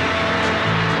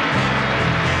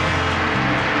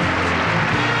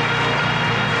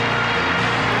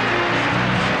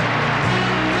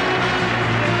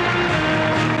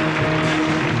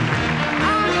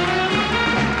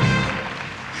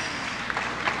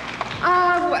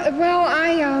 Well,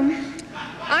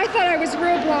 I thought I was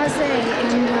real blasé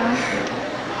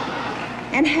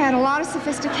and had a lot of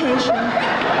sophistication.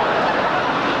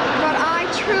 But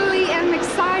I truly am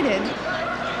excited.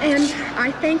 And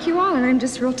I thank you all, and I'm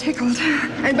just real tickled.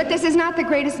 But this is not the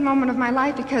greatest moment of my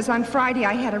life, because on Friday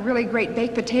I had a really great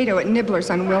baked potato at Nibbler's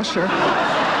on Wilshire.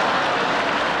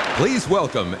 Please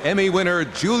welcome Emmy winner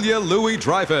Julia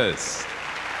Louis-Dreyfus.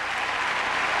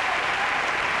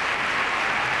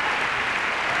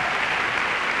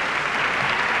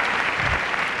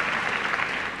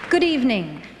 Good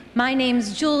evening. My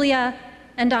name's Julia,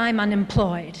 and I'm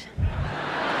unemployed.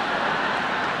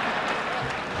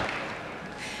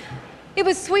 It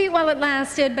was sweet while it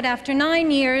lasted, but after 9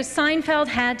 years, Seinfeld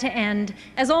had to end,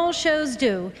 as all shows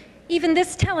do, even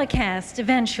this telecast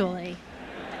eventually.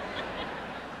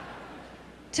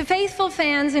 To faithful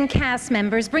fans and cast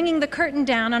members, bringing the curtain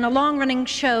down on a long-running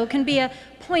show can be a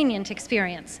poignant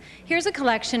experience. Here's a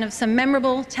collection of some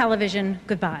memorable television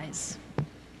goodbyes.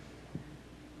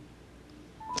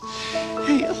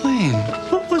 Hey, Elaine,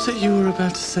 what was it you were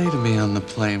about to say to me on the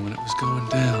plane when it was going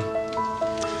down?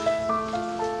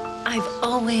 I've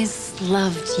always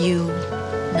loved you,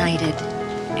 United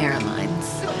Airlines.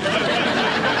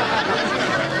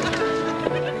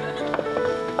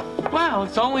 Well,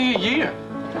 it's only a year.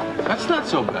 That's not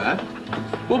so bad.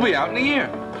 We'll be out in a year.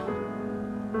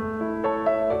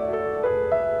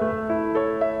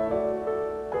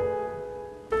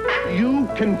 You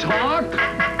can talk?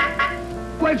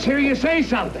 Let's hear you say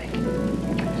something.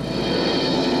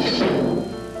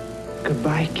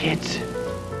 Goodbye, kids.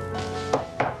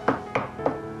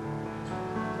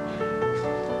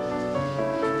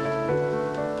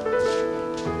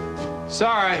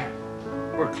 Sorry,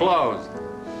 we're closed.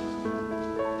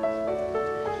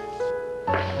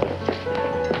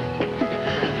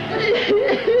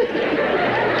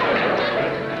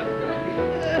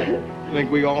 I think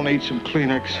we all need some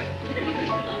Kleenex.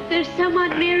 There's some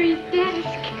on Mary's desk.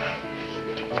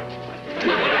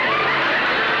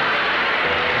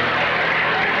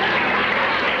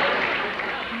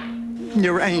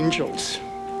 You're angels.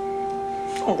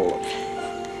 All of you.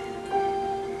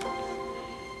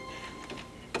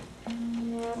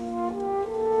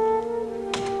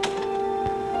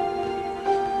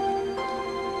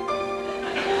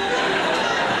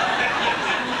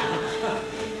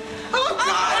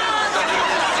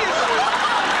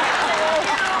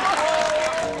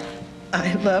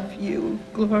 I love you,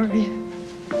 Gloria.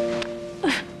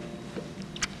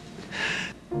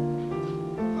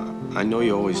 I know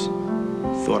you always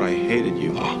thought I hated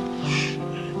you.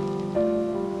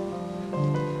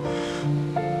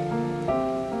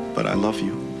 But I love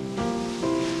you.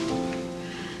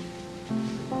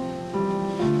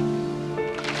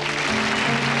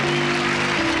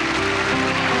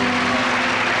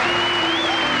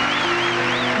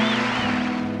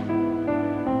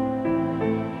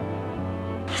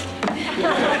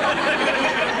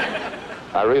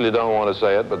 I really don't want to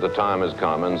say it, but the time has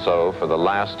come, and so, for the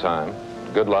last time,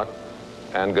 good luck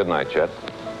and good night, Chet.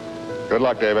 Good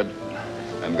luck, David,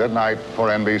 and good night for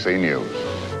NBC News.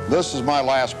 This is my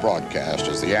last broadcast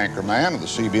as the anchor man of the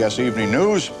CBS Evening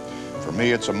News. For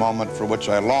me, it's a moment for which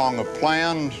I long have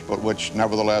planned, but which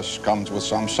nevertheless comes with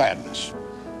some sadness.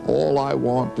 All I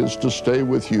want is to stay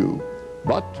with you,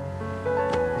 but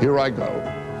here I go.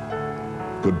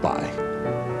 Goodbye.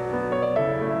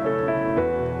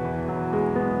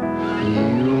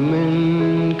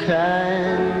 Human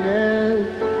kindness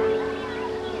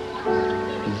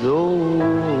is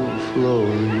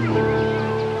overflowing.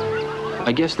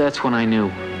 I guess that's when I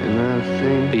knew.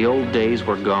 The old days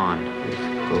were gone.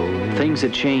 Things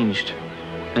had changed,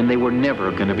 and they were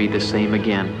never going to be the same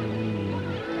again.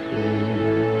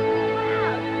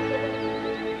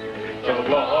 It's a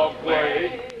long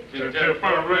way to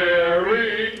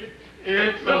Tipperary.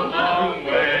 It's a long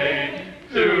way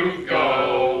to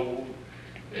go.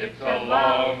 It's a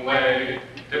long way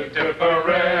to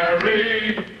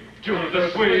Tipperary, to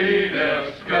the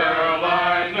sweetest girl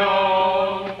I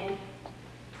know.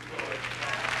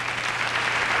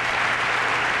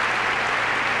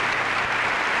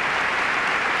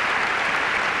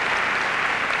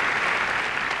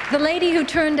 The lady who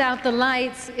turned out the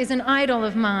lights is an idol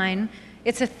of mine.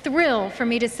 It's a thrill for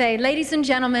me to say, ladies and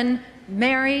gentlemen,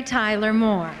 Mary Tyler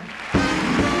Moore.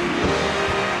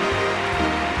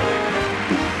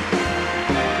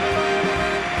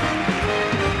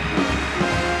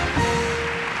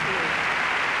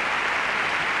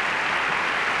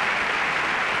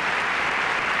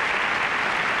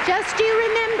 Just you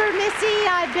remember, Missy,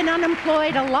 I've been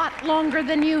unemployed a lot longer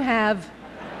than you have.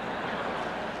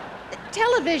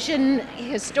 Television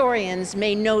historians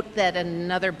may note that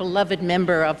another beloved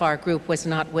member of our group was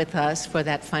not with us for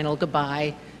that final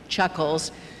goodbye,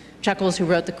 Chuckles. Chuckles, who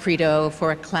wrote the credo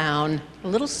for a clown, a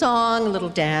little song, a little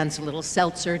dance, a little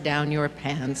seltzer down your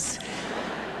pants.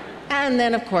 And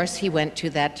then, of course, he went to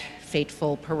that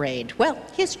fateful parade. Well,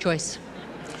 his choice.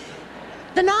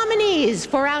 The nominees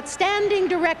for Outstanding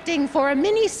Directing for a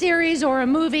Miniseries or a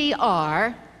Movie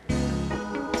are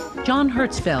John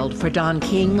Hertzfeld for Don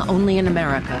King, Only in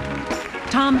America.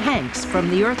 Tom Hanks, From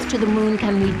the Earth to the Moon,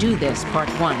 Can We Do This, Part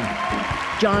 1.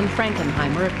 John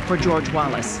Frankenheimer for George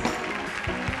Wallace.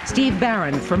 Steve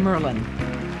Barron for Merlin.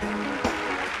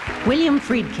 William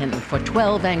Friedkin for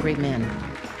 12 Angry Men.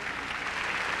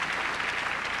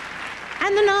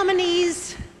 And the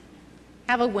nominees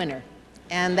have a winner.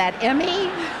 And that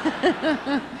Emmy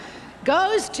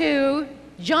goes to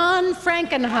John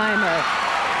Frankenheimer.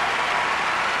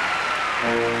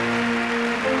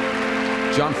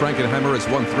 John Frankenheimer has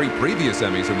won 3 previous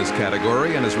Emmys in this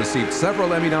category and has received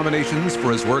several Emmy nominations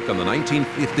for his work on the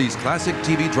 1950s classic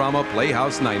TV drama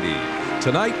Playhouse 90.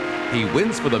 Tonight, he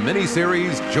wins for the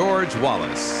miniseries George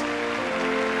Wallace.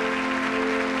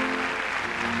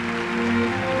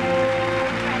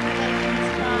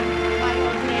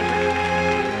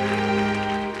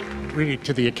 Really,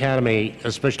 to the Academy,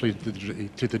 especially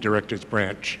to the Director's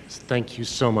Branch, thank you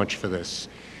so much for this.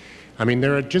 I mean,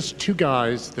 there are just 2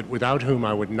 guys that without whom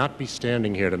I would not be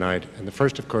standing here tonight. And the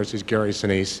first, of course, is Gary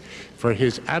Sinise for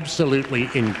his absolutely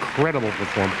incredible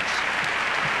performance.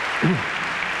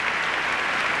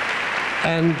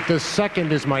 And the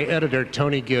second is my editor,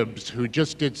 Tony Gibbs, who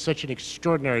just did such an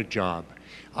extraordinary job.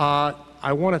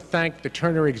 I want to thank the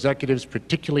Turner executives,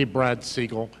 particularly Brad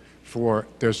Siegel, for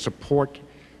their support.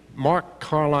 Mark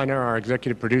Carliner, our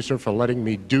executive producer, for letting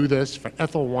me do this, for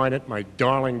Ethel Wynett, my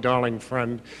darling, darling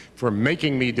friend, for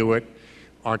making me do it,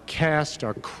 our cast,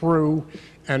 our crew,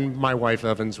 and my wife,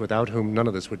 Evans, without whom none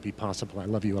of this would be possible. I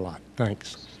love you a lot.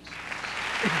 Thanks.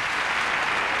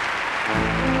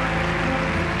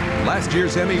 Last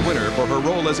year's Emmy winner for her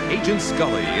role as Agent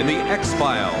Scully in The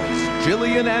X-Files,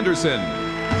 Gillian Anderson.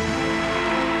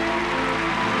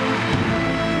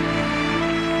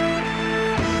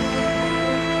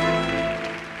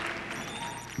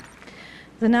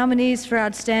 The nominees for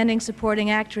Outstanding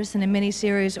Supporting Actress in a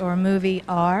Miniseries or a Movie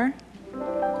are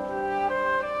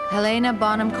Helena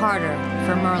Bonham Carter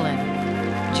for Merlin,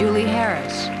 Julie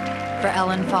Harris for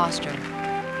Ellen Foster,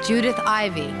 Judith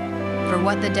Ivey for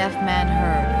What the Deaf Man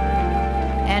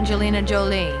Heard, Angelina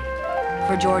Jolie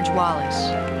for George Wallace,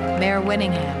 Mare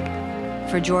Winningham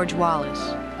for George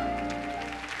Wallace.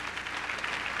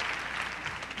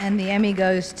 And the Emmy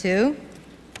goes to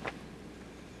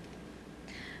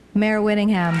Mare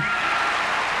Winningham.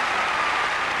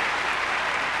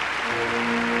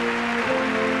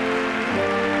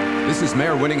 This is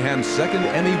Mare Winningham's 2nd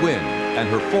Emmy win and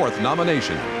her 4th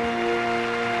nomination.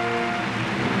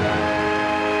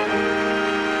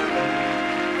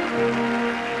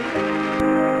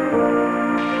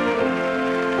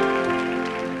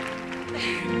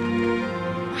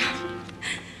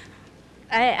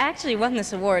 I actually won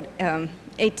this award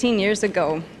 18 years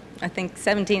ago. I think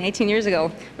 17, 18 years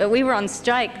ago, but we were on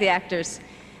strike, the actors,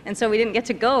 and so we didn't get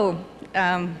to go,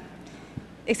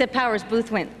 except Powers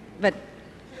Booth went, but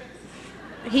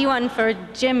he won for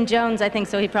Jim Jones, I think,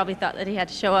 so he probably thought that he had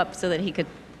to show up so that he could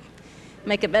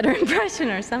make a better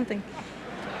impression or something.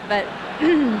 But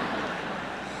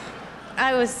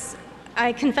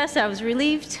I confess I was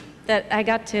relieved that I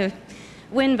got to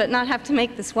win but not have to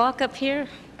make this walk up here.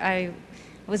 I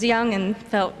was young and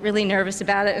felt really nervous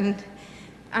about it, and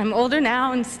I'm older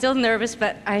now and still nervous,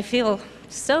 but I feel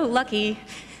so lucky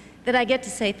that I get to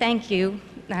say thank you.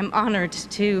 I'm honored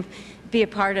to be a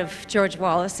part of George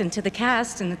Wallace, and to the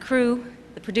cast and the crew,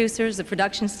 the producers, the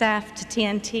production staff, to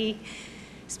TNT,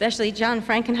 especially John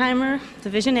Frankenheimer, the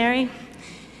visionary,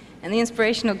 and the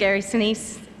inspirational Gary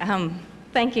Sinise.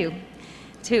 Thank you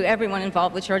to everyone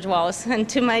involved with George Wallace, and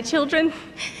to my children.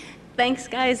 Thanks,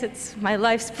 guys. It's my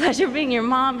life's pleasure being your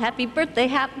mom. Happy birthday,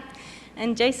 Hap.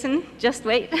 And Jason, just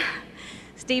wait.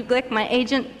 Steve Glick, my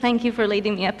agent, thank you for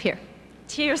leading me up here.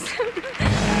 Cheers.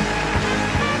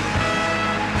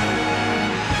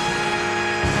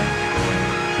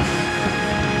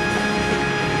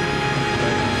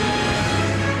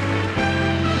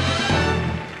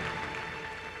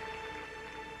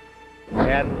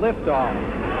 And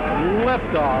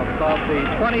liftoff of the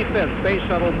 25th Space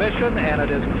Shuttle mission, and it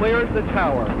has cleared the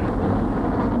tower.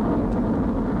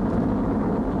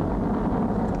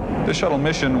 This shuttle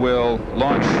mission will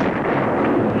launch.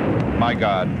 My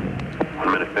God.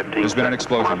 1 minute 15. There's been an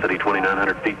explosion. Velocity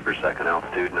 2,900 feet per second,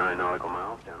 altitude 9 nautical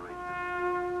miles.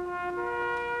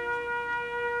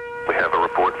 We have a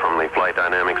report from the flight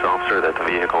dynamics officer that the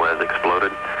vehicle has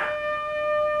exploded.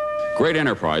 Great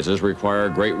enterprises require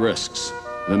great risks.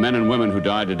 The men and women who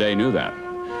died today knew that.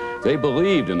 They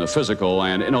believed in the physical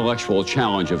and intellectual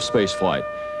challenge of spaceflight,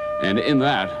 and in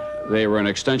that, they were an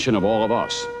extension of all of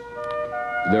us.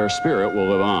 Their spirit will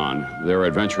live on. Their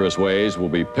adventurous ways will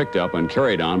be picked up and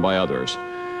carried on by others,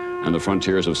 and the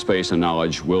frontiers of space and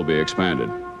knowledge will be expanded.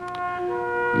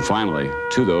 And finally,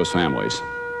 to those families,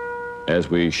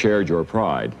 as we shared your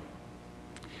pride,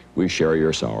 we share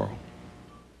your sorrow.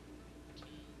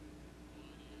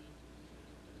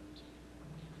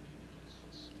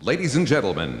 Ladies and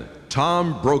gentlemen,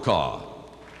 Tom Brokaw.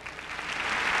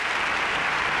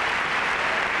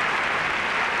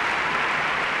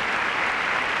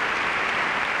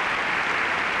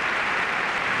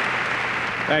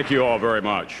 Thank you all very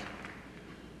much.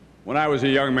 When I was a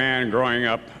young man growing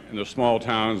up in the small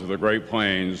towns of the Great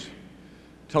Plains,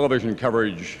 television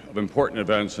coverage of important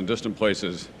events in distant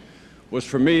places was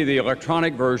for me the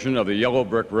electronic version of the yellow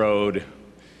brick road,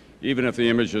 even if the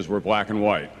images were black and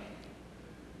white.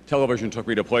 Television took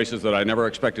me to places that I never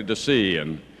expected to see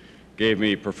and gave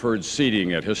me preferred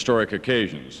seating at historic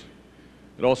occasions.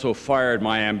 It also fired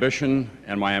my ambition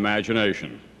and my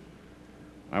imagination.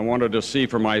 I wanted to see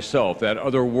for myself that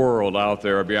other world out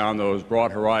there beyond those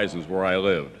broad horizons where I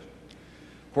lived.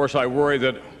 Of course, I worried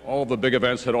that all the big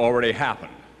events had already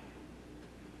happened.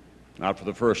 Not for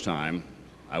the first time.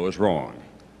 I was wrong.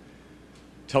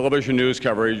 Television news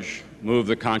coverage moved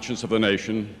the conscience of the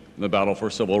nation in the battle for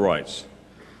civil rights.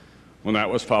 When that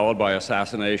was followed by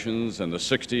assassinations in the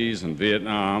 60s and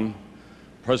Vietnam,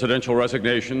 presidential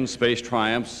resignations, space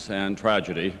triumphs, and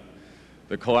tragedy,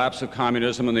 the collapse of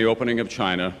communism and the opening of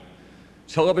China,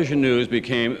 television news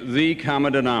became the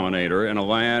common denominator in a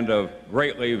land of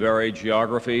greatly varied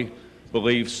geography,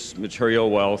 beliefs,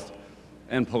 material wealth,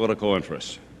 and political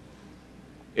interests.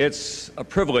 It's a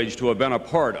privilege to have been a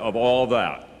part of all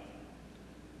that,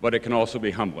 but it can also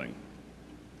be humbling.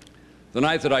 The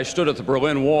night that I stood at the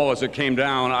Berlin Wall as it came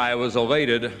down, I was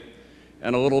elated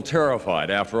and a little terrified.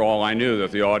 After all, I knew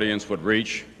that the audience would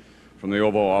reach from the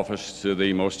Oval Office to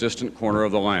the most distant corner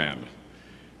of the land.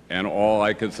 And all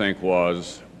I could think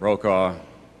was, Brokaw,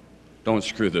 don't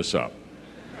screw this up.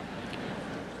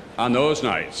 On those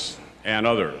nights and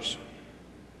others,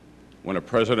 when a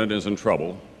president is in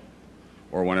trouble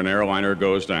or when an airliner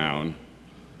goes down,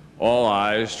 all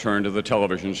eyes turn to the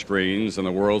television screens and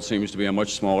the world seems to be a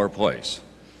much smaller place,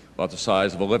 about the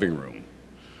size of a living room,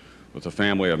 with the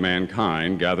family of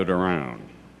mankind gathered around.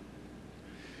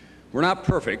 We're not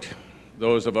perfect,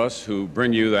 those of us who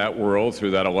bring you that world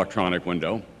through that electronic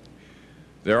window.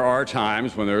 There are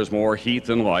times when there's more heat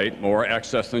than light, more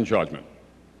excess than judgment.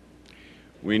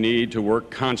 We need to work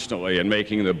constantly in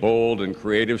making the bold and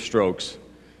creative strokes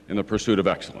in the pursuit of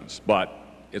excellence, but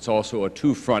it's also a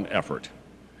two-front effort.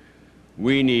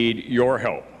 We need your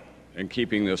help in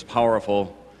keeping this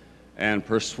powerful and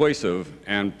persuasive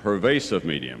and pervasive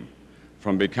medium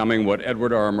from becoming what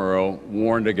Edward R. Murrow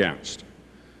warned against,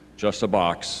 just a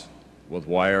box with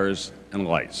wires and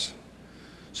lights.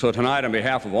 So tonight, on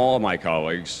behalf of all of my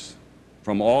colleagues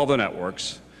from all the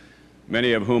networks,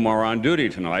 many of whom are on duty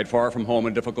tonight, far from home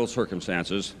in difficult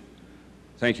circumstances,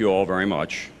 thank you all very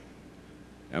much.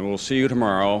 And we'll see you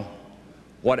tomorrow,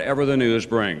 whatever the news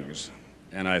brings.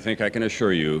 And I think I can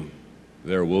assure you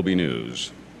there will be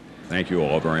news. Thank you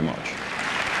all very much.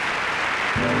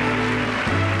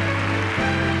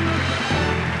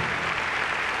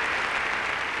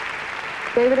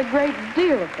 David, a great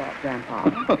deal of thought,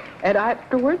 Grandpa. And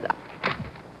afterwards...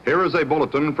 Here is a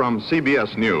bulletin from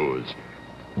CBS News.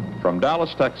 From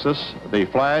Dallas, Texas, the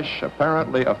flash,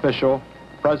 apparently official,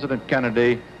 President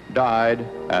Kennedy died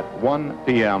at 1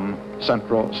 p.m.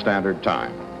 Central Standard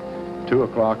Time, 2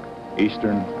 o'clock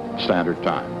Eastern Standard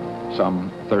Time,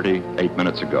 some 38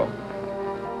 minutes ago.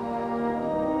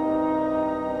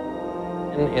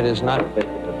 It is not fit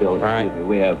for the bill. All right.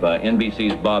 We have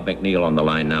NBC's Bob McNeil on the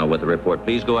line now with the report.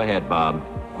 Please go ahead, Bob.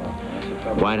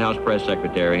 White House Press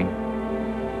Secretary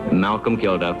Malcolm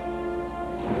Kilduff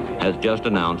has just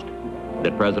announced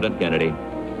that President Kennedy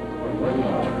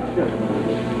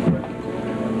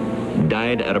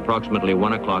died at approximately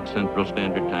 1 o'clock Central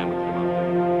Standard Time.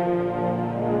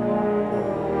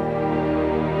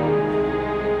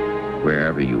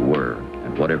 Wherever you were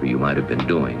and whatever you might have been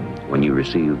doing when you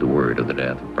received the word of the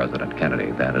death of President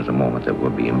Kennedy, that is a moment that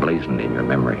will be emblazoned in your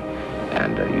memory,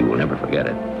 and you will never forget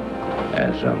it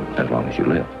as long as you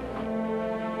live.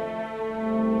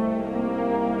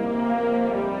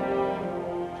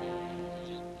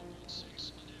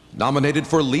 Nominated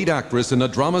for lead actress in a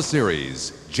drama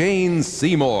series, Jane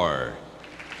Seymour.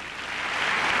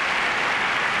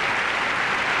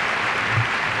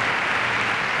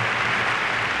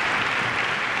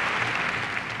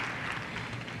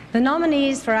 The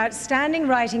nominees for Outstanding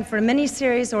Writing for a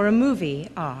Miniseries or a Movie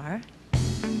are...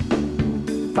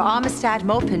 For Armistead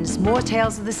Maupin's More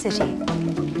Tales of the City,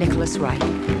 Nicholas Wright.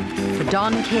 For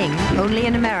Don King, Only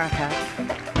in America,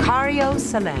 Cario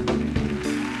Salem.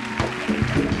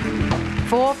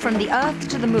 For From the Earth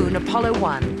to the Moon, Apollo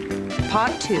 1,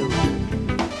 Part 2,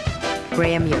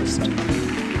 Graham Yost.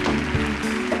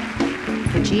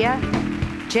 For Gia,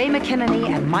 Jay McKinney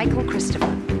and Michael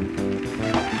Christopher.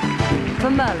 For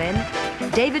Merlin,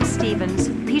 David Stevens,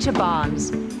 Peter Barnes,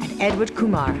 and Edward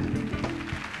Kumar.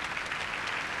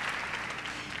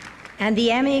 And the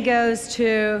Emmy goes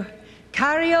to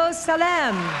Cario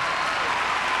Salem.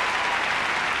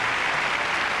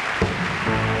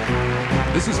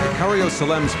 This is Vicario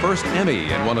Salem's first Emmy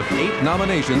and one of 8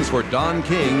 nominations for Don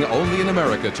King, only in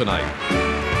America tonight.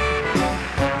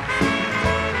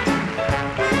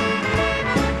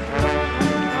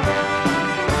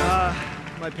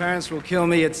 My parents will kill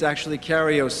me. It's actually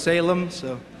Cario Salem,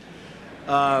 so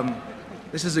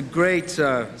this is a great,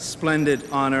 splendid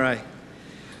honor.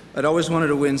 I'd always wanted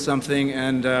to win something,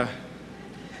 and I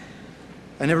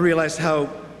never realized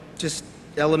how just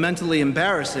elementally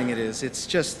embarrassing it is. It's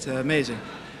just amazing.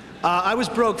 I was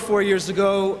broke 4 years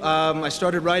ago. I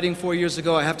started writing 4 years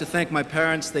ago. I have to thank my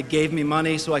parents. They gave me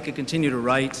money so I could continue to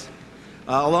write,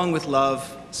 along with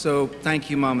love. So thank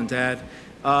you, Mom and Dad.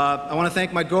 I want to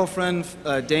thank my girlfriend,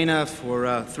 Dana,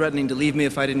 for threatening to leave me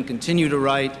if I didn't continue to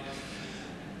write.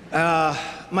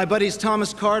 My buddies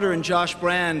Thomas Carter and Josh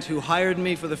Brand, who hired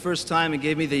me for the first time and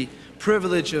gave me the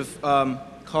privilege of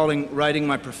calling writing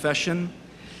my profession.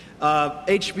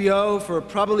 HBO for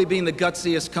probably being the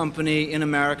gutsiest company in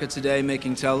America today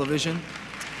making television.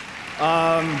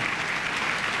 John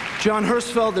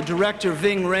Hirschfeld, the director,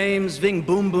 Ving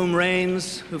Boom Boom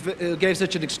Rames, who gave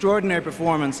such an extraordinary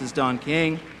performance as Don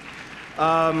King.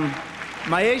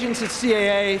 My agents at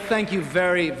CAA, thank you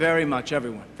very, very much,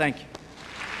 everyone. Thank you.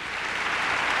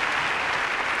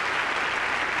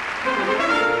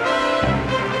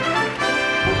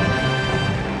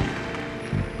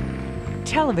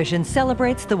 Television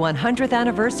celebrates the 100th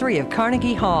anniversary of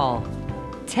Carnegie Hall.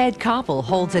 Ted Koppel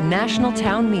holds a national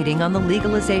town meeting on the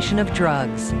legalization of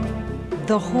drugs.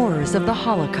 The horrors of the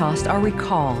Holocaust are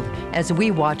recalled as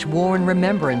we watch War and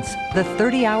Remembrance, the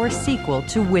 30-hour sequel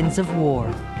to Winds of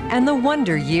War. And The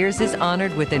Wonder Years is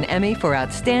honored with an Emmy for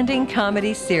Outstanding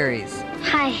Comedy Series.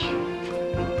 Hi.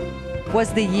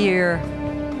 Was the year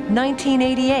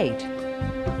 1988,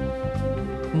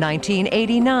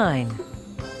 1989,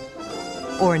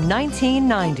 or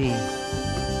 1990?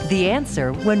 The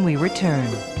answer when we return.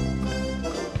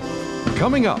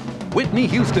 Coming up, Whitney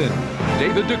Houston,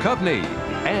 David Duchovny,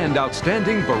 and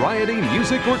Outstanding Variety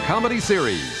Music or Comedy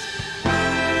Series.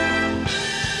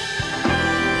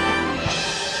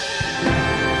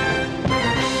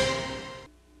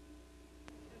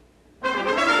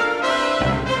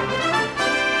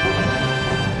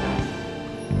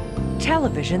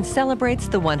 Television celebrates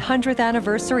the 100th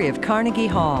anniversary of Carnegie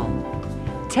Hall.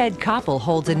 Ted Koppel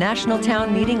holds a national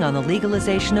town meeting on the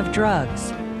legalization of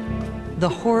drugs. The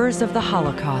horrors of the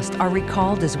Holocaust are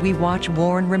recalled as we watch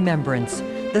War and Remembrance,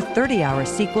 the 30-hour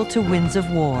sequel to Winds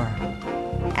of War.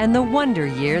 And The Wonder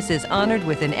Years is honored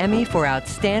with an Emmy for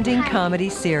Outstanding Comedy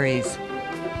Series.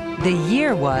 The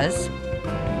year was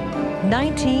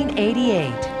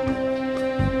 1988.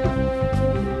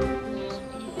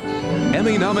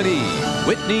 Emmy nominee,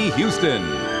 Whitney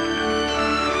Houston.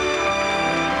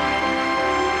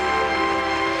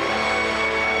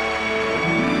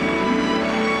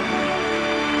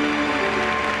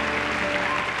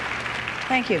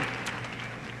 Thank you.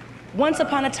 Once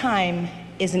upon a time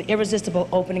is an irresistible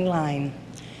opening line.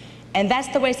 And that's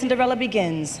the way Cinderella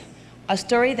begins, a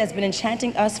story that's been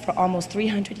enchanting us for almost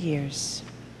 300 years.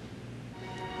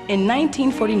 In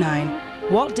 1949,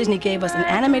 Walt Disney gave us an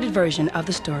animated version of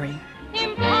the story.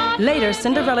 Later,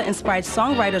 Cinderella inspired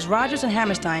songwriters Rodgers and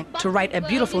Hammerstein to write a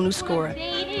beautiful new score,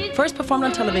 first performed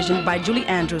on television by Julie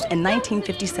Andrews in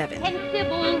 1957.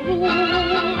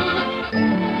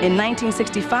 In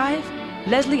 1965,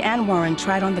 Leslie Ann Warren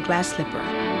tried on the glass slipper.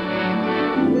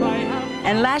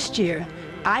 And last year,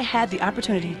 I had the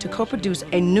opportunity to co-produce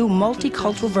a new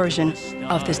multicultural version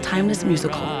of this timeless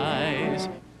musical.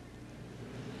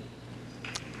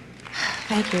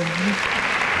 Thank you.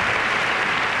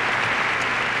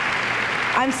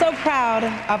 I'm so proud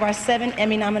of our 7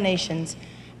 Emmy nominations,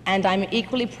 and I'm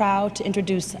equally proud to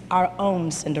introduce our own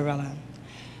Cinderella.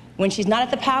 When she's not at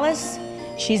the palace,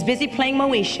 she's busy playing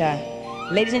Moesha.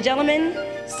 Ladies and gentlemen,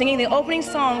 singing the opening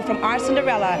song from our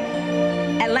Cinderella,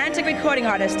 Atlantic recording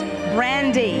artist,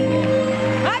 Brandy.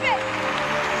 Love it!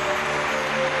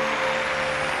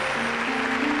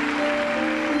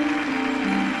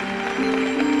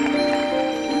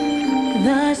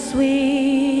 The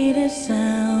sweetest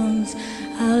sounds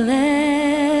I'll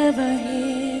ever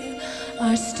hear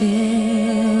are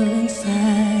still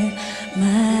inside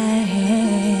my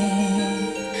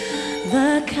head.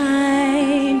 The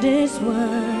kindest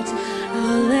words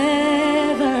I'll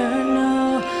ever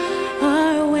know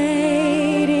are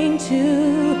waiting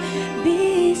to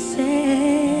be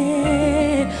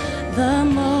said. The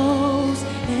most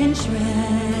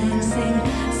entrancing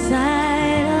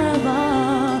sight of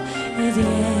all is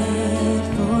yet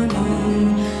for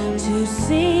me to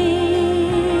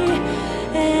see,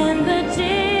 and the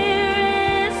dearest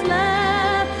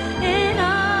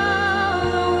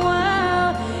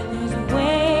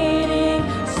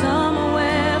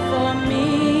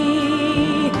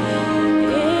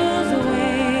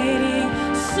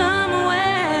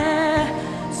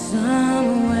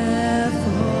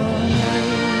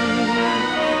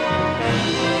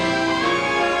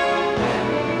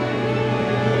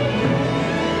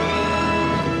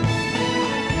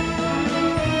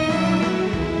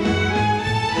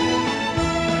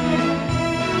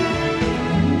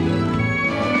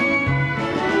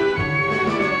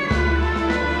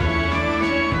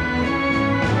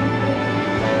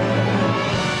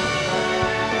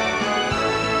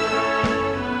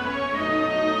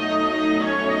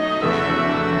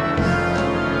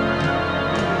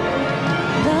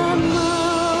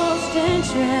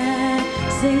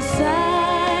what's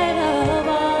inside of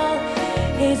all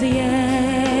is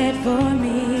yet for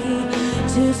me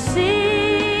to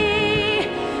see.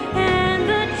 And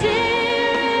the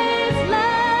dearest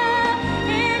love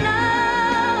in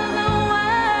all the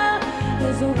world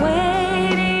is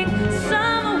waiting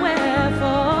somewhere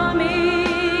for me.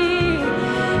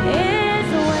 Is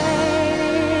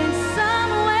waiting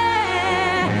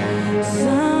somewhere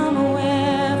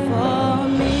for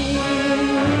me.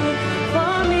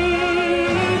 For me,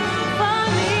 for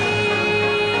me,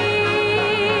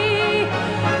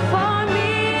 for me.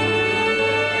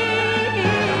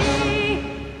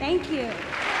 Thank you.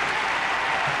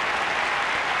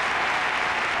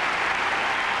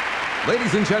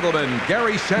 Ladies and gentlemen,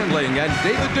 Gary Shandling and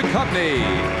David Duchovny.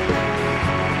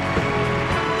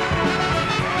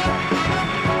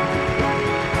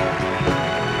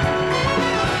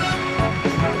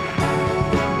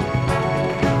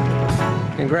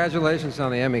 Congratulations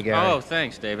on the Emmy, Gary. Oh,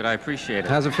 thanks, David. I appreciate it.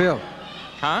 How's it feel?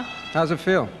 Huh? How's it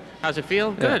feel? How's it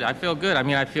feel? Yeah. Good. I feel good. I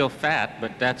mean, I feel fat,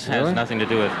 but that Really? has nothing to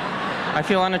do with... I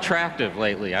feel unattractive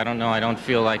lately. I don't know. I don't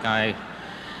feel like I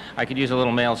could use a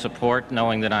little male support,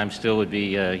 knowing that I'm still would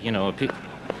be, you know,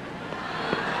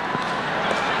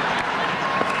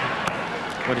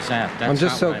 What is that? That's I'm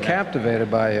just not so what I meant.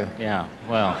 captivated by you. Yeah,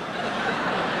 well...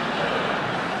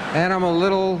 And I'm a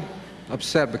little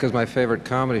upset because my favorite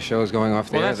comedy show is going off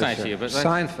the Well, air that's this nice year. of you, but...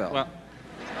 Seinfeld. Well,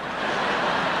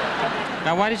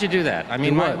 now, why did you do that? I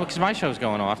mean, Do what? because my show's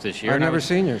going off this year. I've and I never was-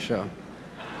 seen your show.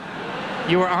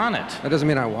 You were on it. That doesn't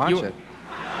mean I watch it.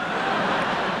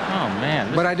 Oh,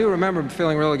 man. But I do remember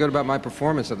feeling really good about my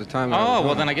performance at the time. That I was Oh, well,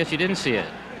 doing then I guess you didn't see it.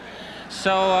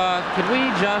 So, could we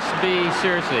just be,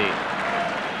 seriously,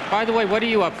 by the way, what are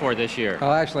you up for this year?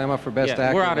 Well, actually, I'm up for Best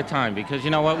Actor. We're out of time because, you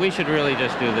know what, we should really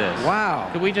just do this. Wow.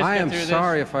 Could we just I get am through this?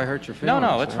 sorry if I hurt your No, feelings.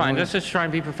 no, it's fine. Let's just try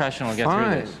and be professional and get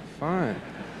Fine, through this. fine.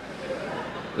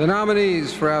 The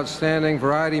nominees for Outstanding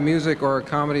Variety Music or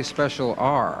Comedy Special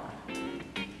are...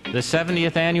 The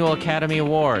 70th Annual Academy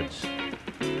Awards.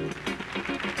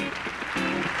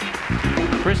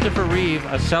 Christopher Reeve,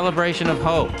 A Celebration of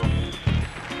Hope.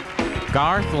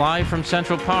 Garth, Live from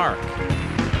Central Park.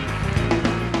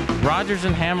 Rodgers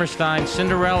and Hammerstein,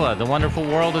 Cinderella, The Wonderful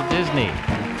World of Disney.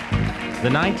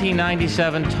 The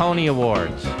 1997 Tony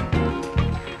Awards.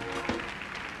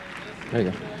 There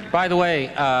you go. By the way,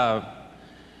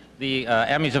 the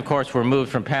Emmys, of course, were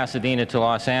moved from Pasadena to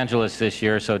Los Angeles this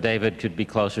year so David could be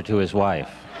closer to his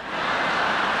wife.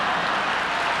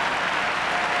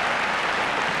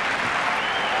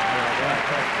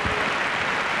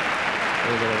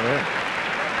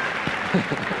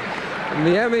 And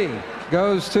the Emmy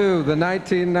goes to the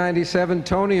 1997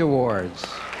 Tony Awards.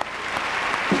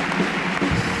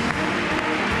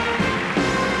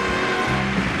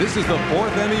 This is the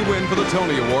 4th Emmy win for the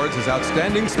Tony Awards as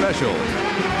Outstanding Special.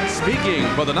 Speaking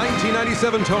for the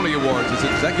 1997 Tony Awards is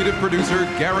executive producer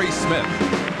Gary Smith.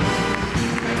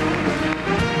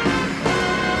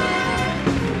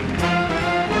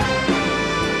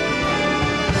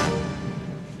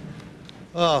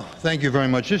 Oh, thank you very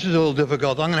much. This is a little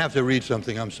difficult. I'm going to have to read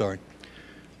something. I'm sorry.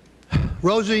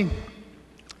 Rosie,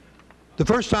 the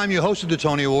first time you hosted the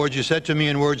Tony Awards, you said to me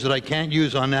in words that I can't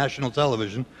use on national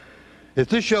television, if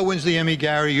this show wins the Emmy,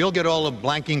 Gary, you'll get all the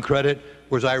blanking credit,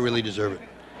 whereas I really deserve it.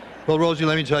 Well, Rosie,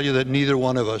 let me tell you that neither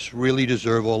one of us really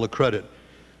deserve all the credit.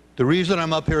 The reason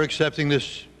I'm up here accepting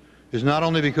this is not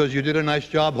only because you did a nice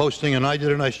job hosting and I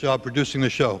did a nice job producing the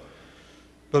show,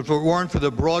 but if it weren't for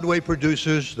the Broadway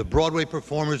producers, the Broadway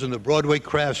performers, and the Broadway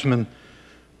craftsmen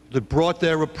that brought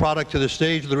their product to the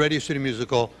stage of the Radio City Music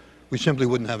Hall, we simply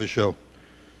wouldn't have a show.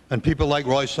 And people like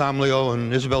Roy Somlio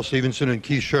and Isabel Stevenson and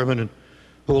Keith Sherman, and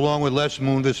who along with Les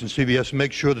Moonves and CBS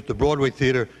make sure that the Broadway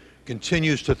theater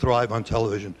continues to thrive on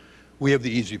television. We have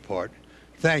the easy part.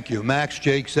 Thank you, Max,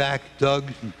 Jake, Zach,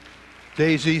 Doug,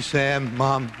 Daisy, Sam,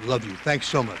 Mom, love you. Thanks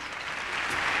so much.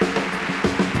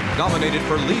 Nominated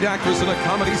for lead actress in a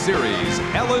comedy series,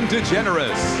 Ellen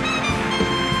DeGeneres.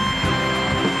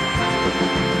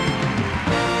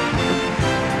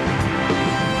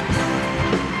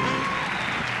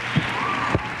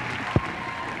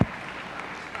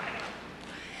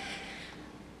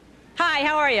 Hi,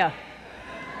 how are you?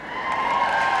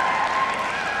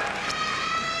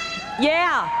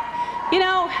 Yeah, you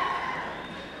know,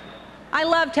 I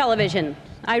love television.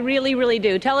 I really, really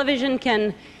do. Television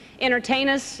can entertain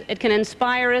us, it can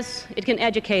inspire us, it can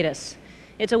educate us.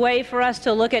 It's a way for us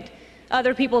to look at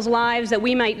other people's lives that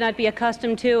we might not be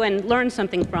accustomed to and learn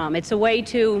something from. It's a way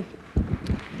to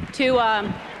feel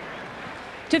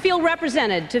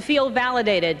represented, to feel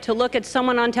validated, to look at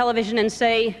someone on television and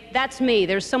say, that's me,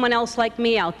 there's someone else like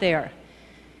me out there.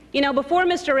 You know, before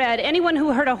Mr. Ed, anyone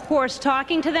who heard a horse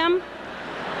talking to them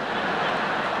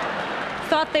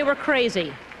thought they were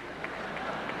crazy.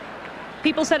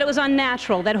 People said it was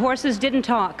unnatural, that horses didn't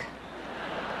talk.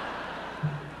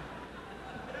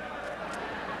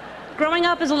 Growing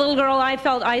up as a little girl, I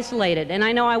felt isolated, and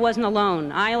I know I wasn't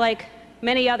alone. I, like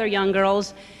many other young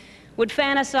girls, would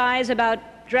fantasize about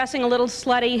dressing a little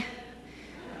slutty,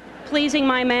 pleasing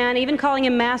my man, even calling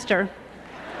him master.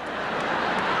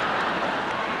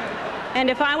 And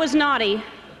if I was naughty,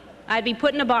 I'd be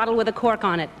put in a bottle with a cork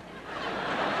on it,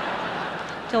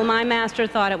 till my master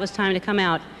thought it was time to come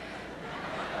out.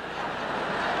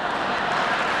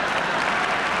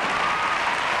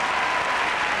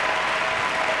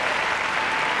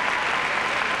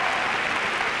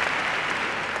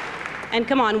 And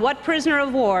come on, what prisoner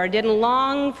of war didn't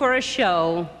long for a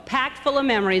show packed full of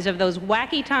memories of those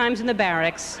wacky times in the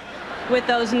barracks with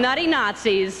those nutty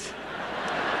Nazis?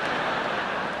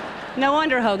 No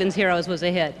wonder Hogan's Heroes was a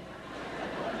hit.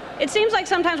 It seems like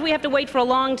sometimes we have to wait for a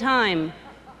long time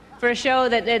for a show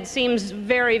that it seems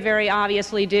very, very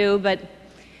obviously due, but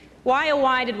why, oh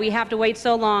why did we have to wait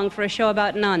so long for a show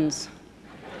about nuns?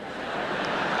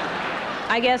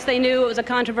 I guess they knew it was a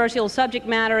controversial subject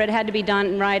matter, it had to be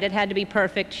done right, it had to be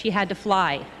perfect, she had to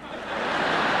fly.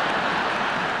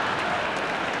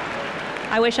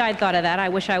 I wish I'd thought of that, I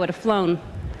wish I would have flown.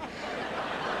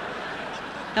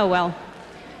 Oh well.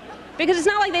 Because it's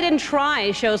not like they didn't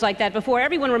try shows like that before.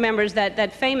 Everyone remembers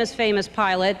that famous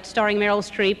pilot starring Meryl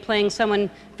Streep playing someone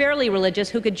fairly religious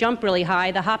who could jump really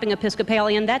high, the hopping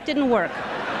Episcopalian. That didn't work.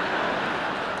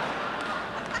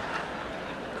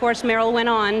 Of course, Meryl went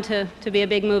on to be a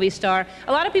big movie star.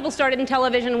 A lot of people started in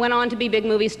television, went on to be big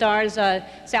movie stars.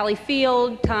 Sally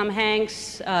Field, Tom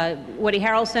Hanks, Woody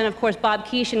Harrelson, of course, Bob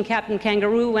Keesh and Captain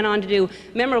Kangaroo went on to do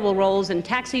memorable roles in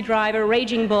Taxi Driver,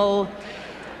 Raging Bull.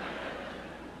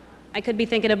 I could be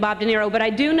thinking of Bob De Niro, but I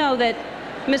do know that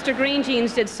Mr. Green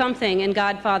Jeans did something in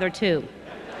Godfather 2.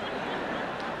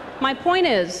 My point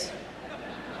is,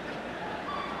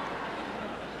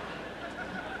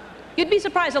 you'd be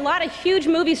surprised, a lot of huge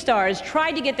movie stars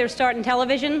tried to get their start in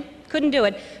television, couldn't do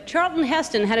it. Charlton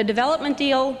Heston had a development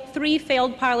deal, 3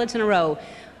 failed pilots in a row.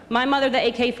 My Mother, the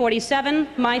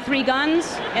AK-47, My 3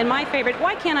 Guns, and my favorite,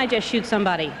 Why Can't I Just Shoot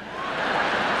Somebody?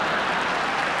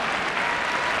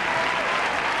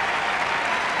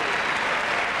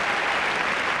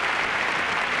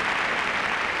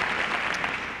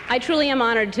 I truly am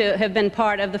honored to have been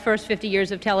part of the first 50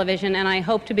 years of television, and I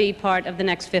hope to be part of the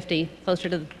next 50, closer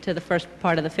to the first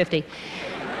part of the 50.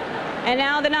 And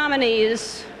now the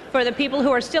nominees for the people who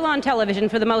are still on television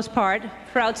for the most part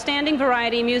for Outstanding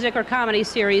Variety Music or Comedy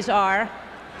Series are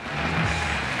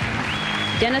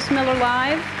Dennis Miller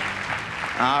Live.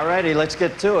 All righty, let's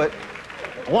get to it.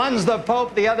 One's the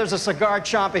Pope, the other's a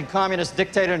cigar-chomping communist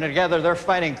dictator, and together they're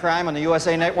fighting crime on the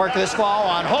USA Network this fall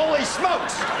on Holy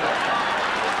Smokes!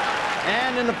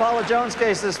 And in the Paula Jones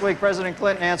case this week, President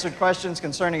Clinton answered questions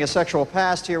concerning his sexual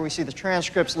past. Here we see the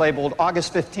transcripts labeled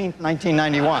August 15th,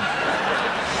 1991.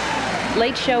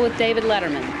 Late Show with David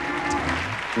Letterman.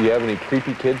 Do you have any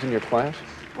creepy kids in your class?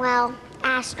 Well,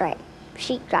 Astrid.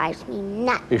 She drives me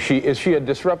nuts. Is she a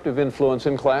disruptive influence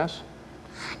in class?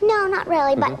 No, not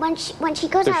really, but when she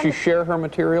goes out... Does she share her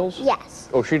materials? Yes.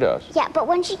 Oh, she does? Yeah, but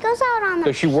when she goes out on the...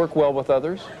 Does she work well with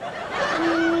others?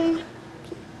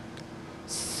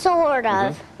 Sort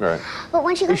of. Right. But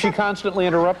when she goes Is she constantly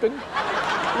interrupting?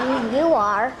 You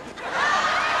are.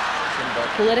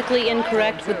 Politically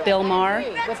Incorrect with Bill Maher.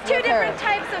 That's 2 different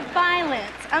types of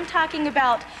violence. I'm talking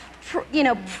about,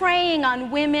 preying on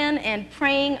women and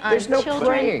preying on There's no children.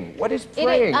 praying. What is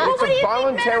praying? What do It's you a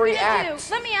voluntary think men are gonna act.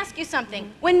 do? Let me ask you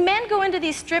something. When men go into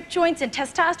these strip joints and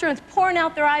testosterone's pouring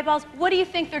out their eyeballs, what do you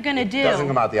think they're going to do? Doesn't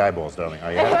come out the eyeballs, darling.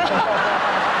 Are you?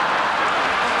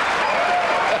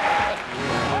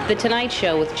 The Tonight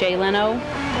Show with Jay Leno.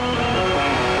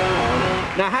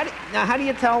 Now, how do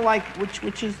you tell, like,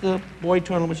 which is the boy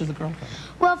turtle, which is the girl turtle?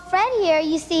 Well, Fred here,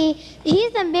 you see,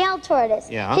 he's the male tortoise.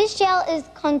 Yeah. His shell is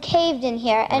concaved in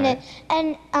here, and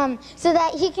so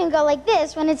that he can go like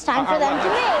this when it's time for them to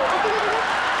mate.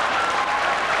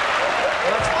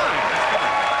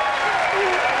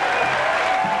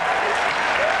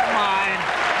 Come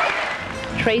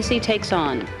on. Tracy Takes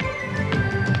On.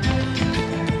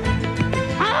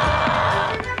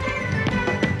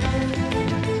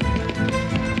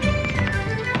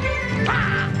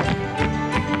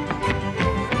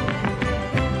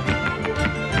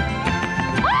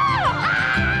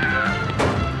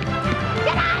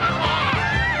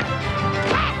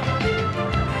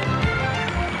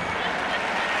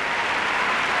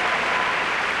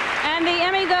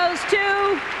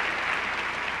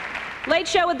 Late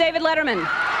Show with David Letterman.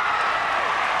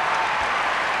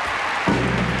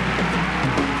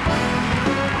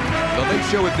 The Late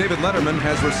Show with David Letterman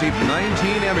has received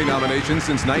 19 Emmy nominations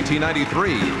since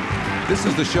 1993. This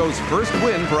is the show's first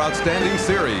win for Outstanding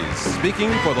Series.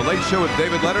 Speaking for The Late Show with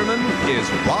David Letterman is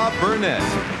Rob Burnett.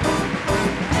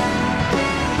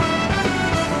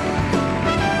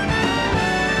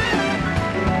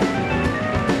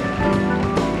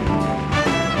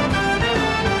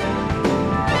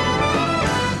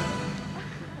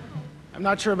 I'm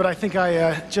not sure, but I think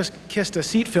I just kissed a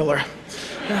seat filler.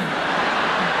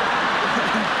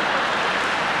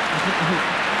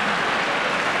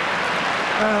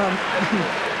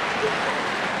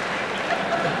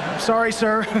 Sorry,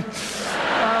 sir.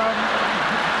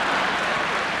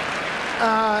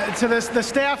 To the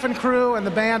staff and crew and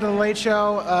the band of The Late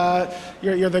Show,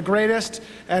 you're the greatest.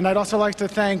 And I'd also like to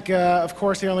thank, of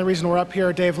course, the only reason we're up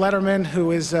here, Dave Letterman, who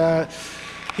is,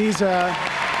 he's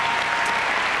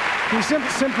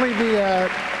simply the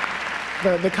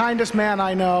kindest man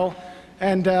I know.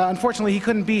 And unfortunately, he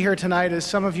couldn't be here tonight. As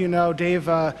some of you know, Dave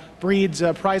breeds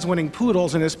prize-winning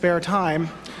poodles in his spare time.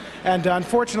 And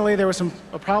unfortunately, there was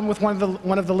a problem with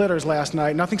one of the litters last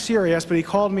night. Nothing serious, but he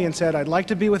called me and said, "I'd like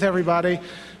to be with everybody,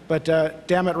 but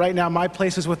damn it, right now my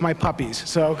place is with my puppies."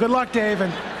 So good luck, Dave,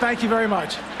 and thank you very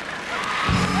much.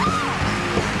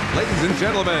 Ladies and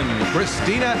gentlemen,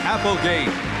 Christina Applegate.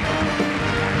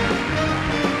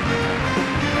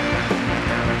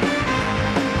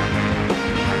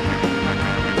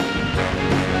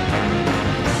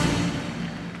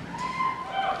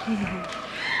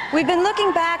 We've been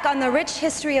looking back on the rich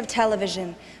history of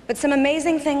television, but some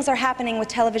amazing things are happening with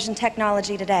television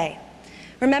technology today.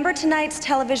 Remember tonight's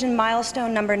television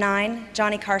milestone number 9,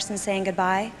 Johnny Carson saying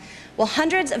goodbye? Well,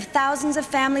 hundreds of thousands of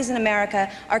families in America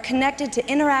are connected to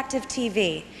interactive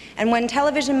TV, and when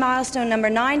television milestone number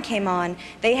 9 came on,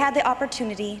 they had the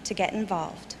opportunity to get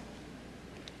involved.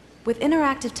 With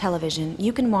interactive television,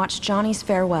 you can watch Johnny's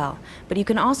farewell, but you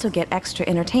can also get extra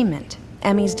entertainment.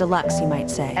 Emmys Deluxe, you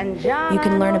might say. You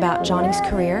can learn about Johnny's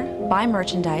career, buy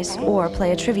merchandise, or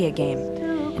play a trivia game.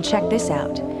 And check this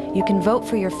out. You can vote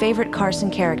for your favorite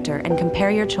Carson character and compare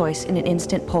your choice in an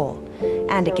instant poll.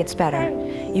 And it gets better.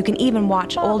 You can even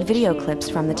watch old video clips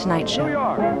from The Tonight Show. New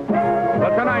York,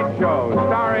 The Tonight Show,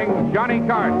 starring Johnny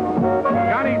Carson.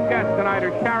 Johnny's guests tonight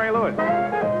are Shari Lewis,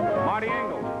 Marty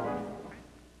Engel.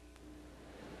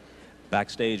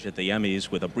 Backstage at the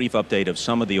Emmys with a brief update of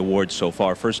some of the awards so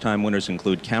far. First-time winners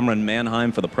include Cameron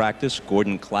Manheim for The Practice,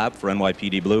 Gordon Clapp for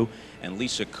NYPD Blue, and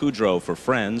Lisa Kudrow for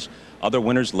Friends. Other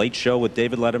winners, Late Show with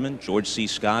David Letterman, George C.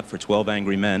 Scott for 12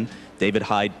 Angry Men, David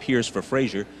Hyde Pierce for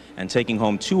Frasier, and taking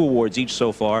home 2 awards each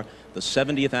so far, the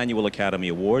 70th Annual Academy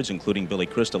Awards, including Billy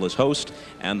Crystal as host,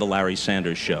 and The Larry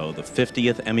Sanders Show. The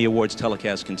 50th Emmy Awards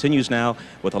telecast continues now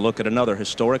with a look at another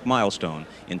historic milestone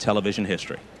in television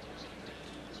history.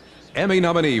 Emmy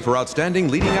nominee for Outstanding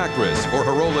Leading Actress for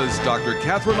her role as Dr.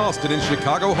 Catherine Austin in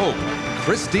Chicago Hope,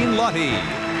 Christine Lottie.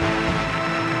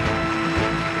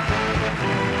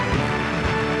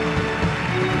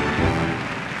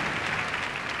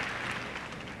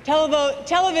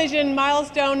 Television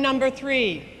milestone number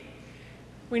 3.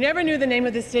 We never knew the name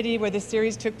of the city where the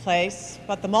series took place,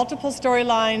 but the multiple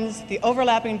storylines, the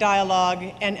overlapping dialogue,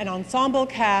 and an ensemble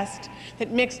cast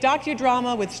that mixed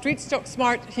docudrama with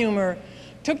street-smart humor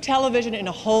took television in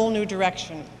a whole new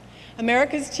direction.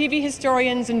 America's TV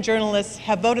historians and journalists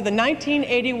have voted the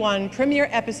 1981 premiere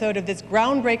episode of this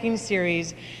groundbreaking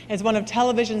series as one of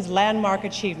television's landmark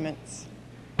achievements.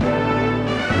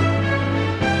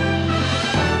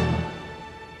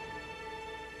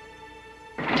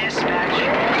 Dispatch, we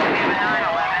have a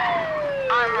 911.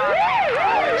 I'm Rob.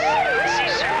 See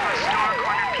Super Store,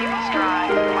 corner People's Drive,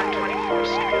 124th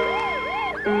Street.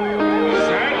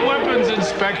 That weapons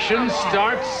inspection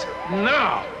starts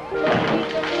now.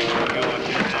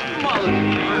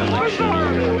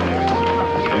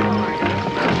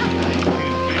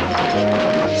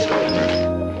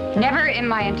 Never in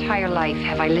my entire life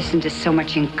have I listened to so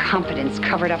much incompetence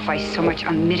covered up by so much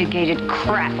unmitigated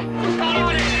crap.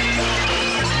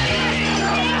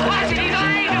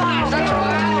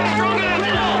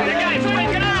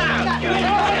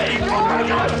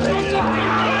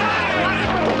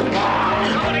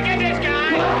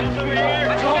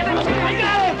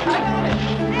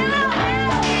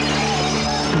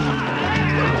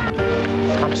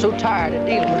 I'm so tired of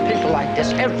dealing with people like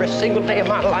this every single day of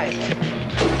my life.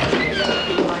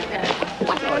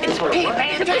 Hey,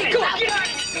 man, go get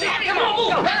it! Come on,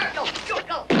 move! Go, go,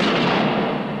 go!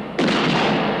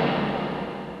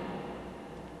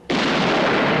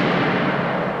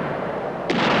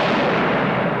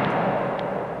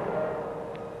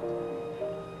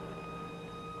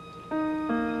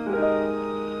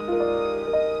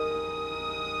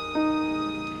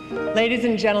 Ladies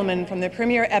and gentlemen, from the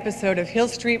premiere episode of Hill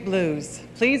Street Blues,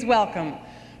 please welcome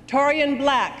Torian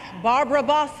Black, Barbara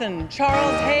Bosson,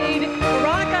 Charles Haid,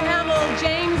 Veronica Hamill,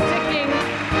 James Ticking,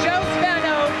 Joe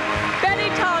Spano, Betty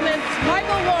Thomas,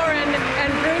 Michael Warren,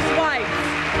 and Bruce White.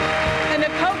 And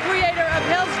the co-creator of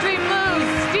Hill Street Blues,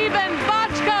 Stephen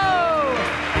Bochco.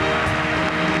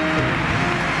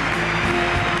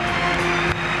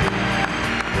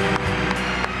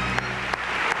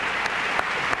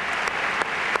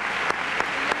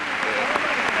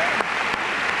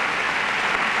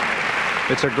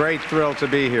 It's a great thrill to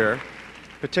be here,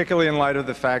 particularly in light of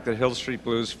the fact that Hill Street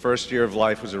Blues' first year of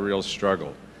life was a real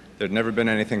struggle. There'd never been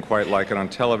anything quite like it on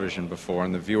television before,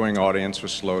 and the viewing audience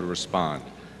was slow to respond.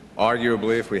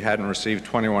 Arguably, if we hadn't received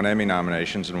 21 Emmy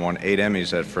nominations and won 8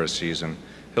 Emmys that first season,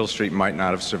 Hill Street might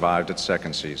not have survived its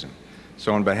second season.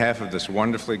 So on behalf of this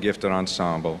wonderfully gifted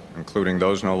ensemble, including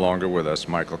those no longer with us,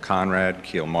 Michael Conrad,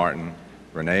 Keel Martin,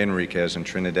 Renee Enriquez, and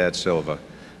Trinidad Silva,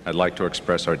 I'd like to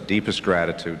express our deepest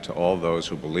gratitude to all those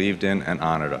who believed in and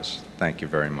honored us. Thank you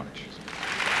very much.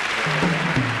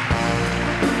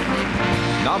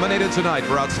 Nominated tonight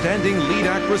for Outstanding Lead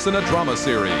Actress in a Drama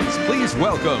Series, please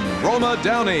welcome Roma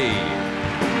Downey.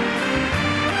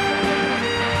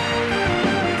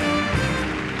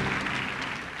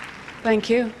 Thank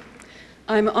you.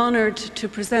 I'm honored to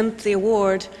present the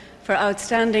award for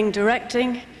Outstanding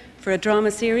Directing for a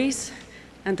Drama Series,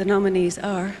 and the nominees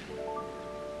are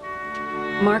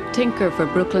Mark Tinker for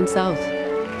Brooklyn South,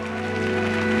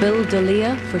 Bill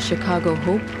D'Elia for Chicago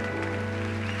Hope,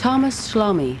 Thomas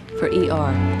Schlamy for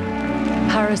ER,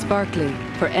 Paris Barkley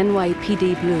for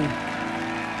NYPD Blue,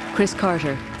 Chris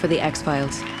Carter for The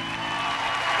X-Files.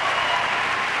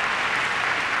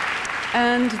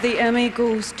 And the Emmy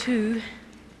goes to...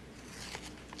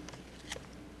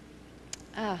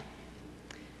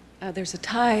 there's a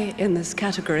tie in this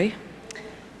category.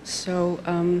 So,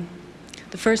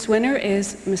 the first winner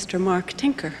is Mr. Mark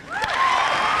Tinker.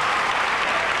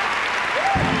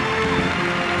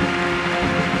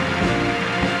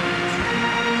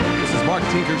 This is Mark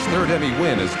Tinker's third Emmy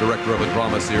win as director of a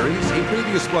drama series. He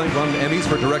previously won Emmys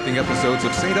for directing episodes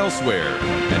of St. Elsewhere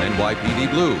and NYPD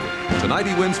Blue. Tonight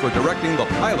he wins for directing the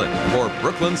pilot for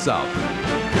Brooklyn South.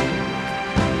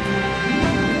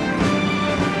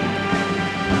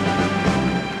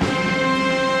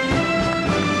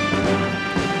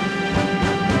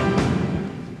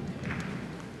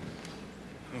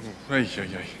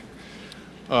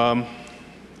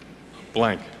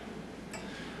 Blank.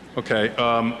 Okay,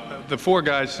 the four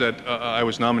guys that I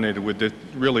was nominated with did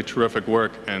really terrific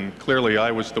work, and clearly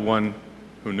I was the one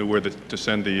who knew where to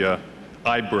send the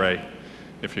eyebray,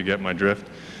 if you get my drift.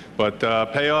 But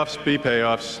payoffs be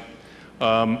payoffs.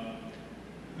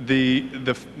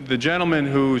 The gentleman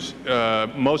who's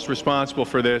most responsible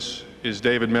for this is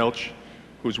David Milch,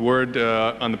 whose word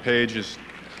on the page is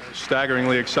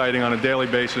staggeringly exciting on a daily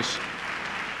basis.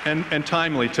 And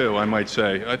timely, too, I might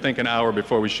say. I think an hour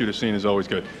before we shoot a scene is always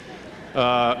good.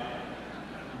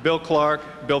 Bill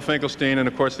Clark, Bill Finkelstein, and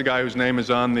of course the guy whose name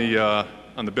is on the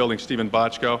building, Stephen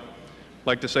Bochco. I'd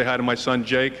like to say hi to my son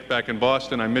Jake back in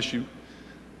Boston. I miss you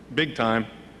big time.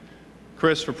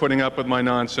 Chris for putting up with my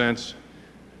nonsense.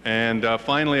 And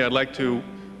finally, I'd like to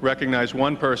recognize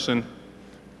one person.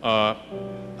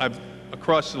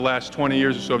 Across the last 20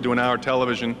 years or so of doing hour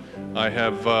television, I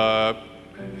have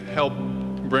helped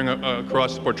bring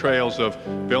across the portrayals of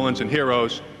villains and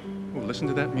heroes. Ooh, listen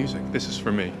to that music. This is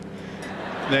for me.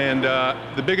 And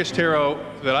the biggest hero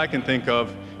that I can think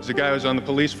of is a guy who was on the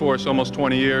police force almost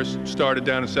 20 years, started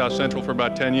down in South Central for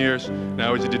about 10 years.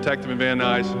 Now he's a detective in Van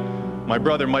Nuys. My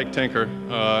brother, Mike Tinker.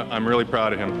 I'm really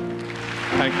proud of him.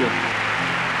 Thank you.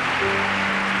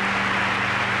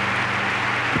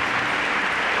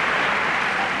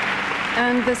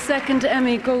 And the second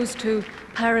Emmy goes to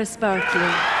Paris Barkley.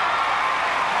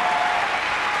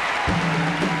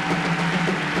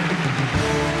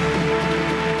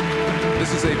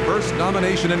 This is a first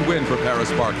nomination and win for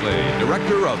Paris Barkley,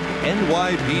 director of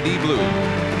NYPD Blue.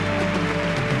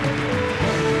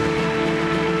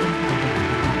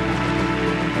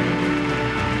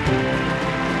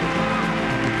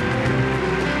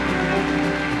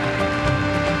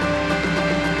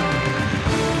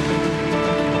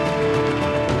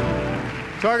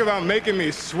 Talk about making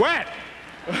me sweat.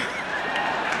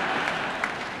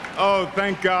 Oh,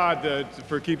 thank God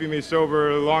for keeping me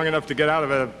sober long enough to get out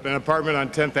of an apartment on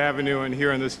 10th Avenue and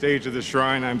here on the stage of the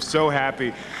Shrine. I'm so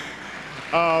happy.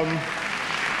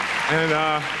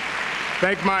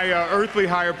 Thank my earthly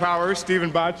higher power,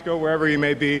 Stephen Bochco, wherever he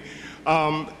may be,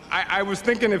 I was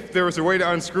thinking if there was a way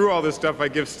to unscrew all this stuff,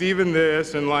 I'd give Steven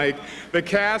this, and like the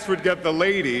cast would get the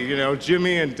lady, you know,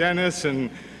 Jimmy and Dennis and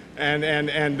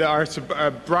our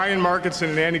Brian Markinson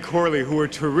and Annie Corley, who were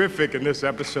terrific in this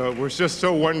episode, were just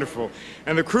so wonderful.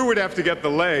 And the crew would have to get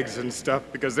the legs and stuff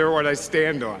because they're what I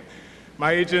stand on.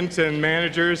 My agents and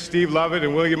managers, Steve Lovett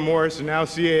and William Morris, and now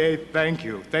CAA, thank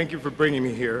you. Thank you for bringing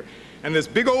me here. And this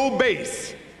big old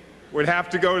bass would have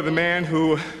to go to the man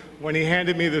who, when he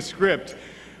handed me the script,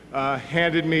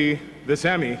 handed me this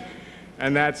Emmy,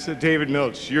 and that's David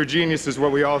Milch. Your genius is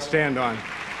what we all stand on.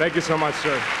 Thank you so much,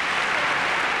 sir.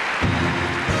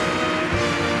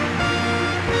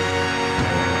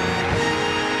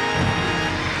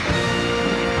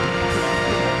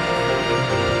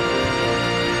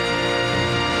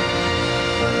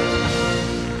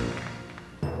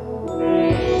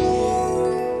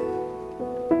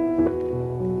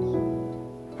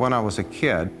 When I was a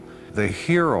kid, the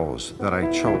heroes that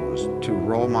I chose to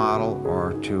role model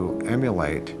or to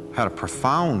emulate had a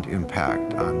profound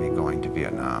impact on me going to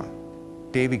Vietnam.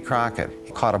 Davy Crockett,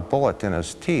 he caught a bullet in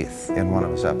his teeth in one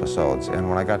of his episodes, and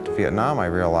when I got to Vietnam, I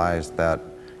realized that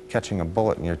catching a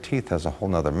bullet in your teeth has a whole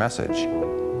nother message.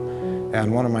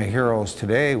 And one of my heroes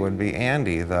today would be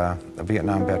Andy, the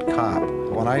Vietnam vet cop.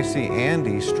 When I see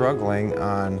Andy struggling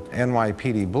on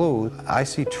NYPD Blue, I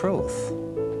see truth.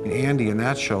 Andy in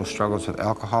that show struggles with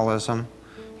alcoholism,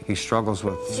 he struggles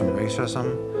with some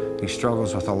racism, he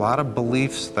struggles with a lot of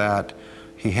beliefs that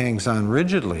he hangs on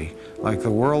rigidly, like the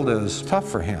world is tough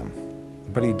for him.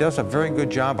 But he does a very good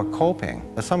job of coping.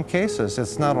 In some cases,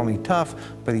 it's not only tough,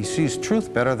 but he sees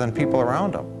truth better than people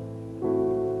around him.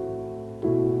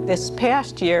 This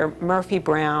past year, Murphy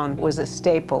Brown was a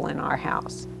staple in our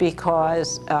house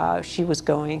because she was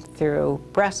going through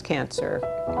breast cancer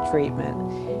treatment.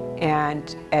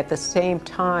 And at the same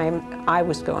time, I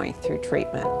was going through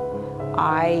treatment.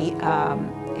 I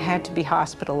had to be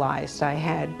hospitalized. I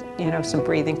had, some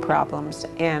breathing problems.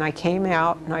 And I came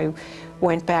out and I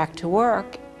went back to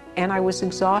work and I was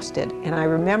exhausted. And I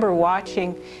remember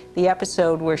watching the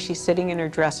episode where she's sitting in her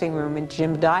dressing room and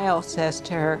Jim Dial says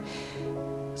to her,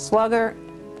 "Slugger,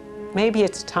 maybe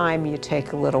it's time you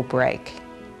take a little break."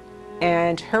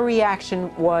 And her reaction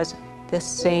was the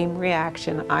same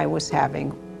reaction I was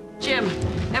having. Jim,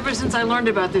 ever since I learned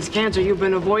about this cancer, you've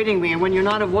been avoiding me, and when you're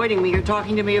not avoiding me, you're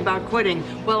talking to me about quitting.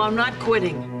 Well, I'm not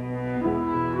quitting.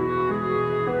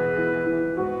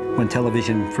 When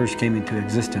television first came into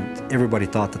existence, everybody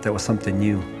thought that that was something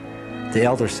new. The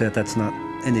elders said that's not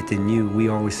anything new. We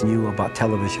always knew about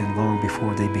television long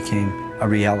before they became a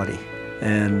reality.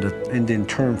 And the Indian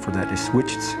term for that is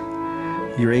switches.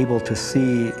 You're able to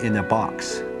see in a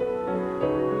box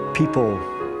people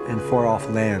in far-off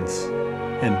lands,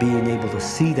 and being able to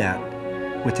see that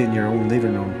within your own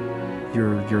living room,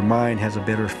 your mind has a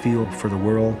better feel for the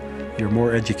world. You're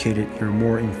more educated, you're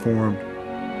more informed.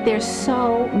 There's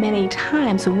so many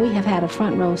times when we have had a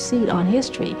front row seat on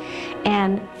history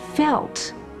and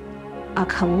felt a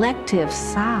collective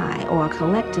sigh or a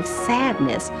collective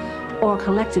sadness or a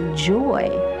collective joy.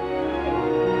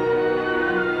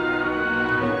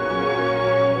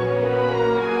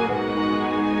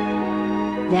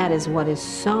 That is what is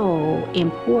so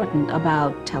important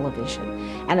about television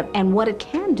and what it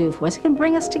can do for us. It can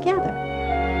bring us together.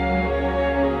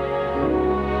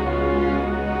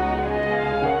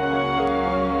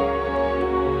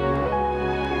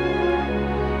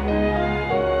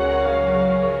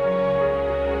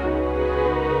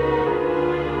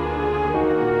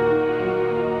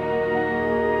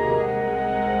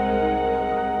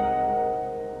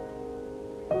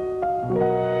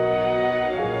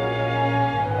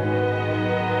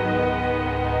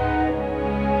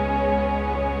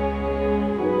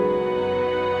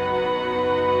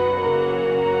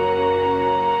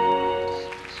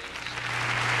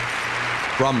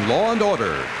 From Law and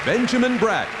Order, Benjamin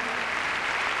Bratt.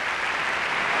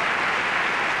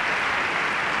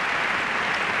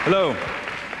 Hello.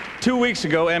 2 weeks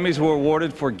ago, Emmys were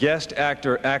awarded for Guest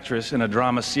Actor, Actress in a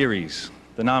Drama Series.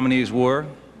 The nominees were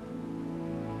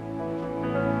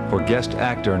for Guest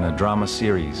Actor in a Drama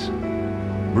Series,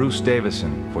 Bruce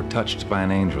Davison for Touched by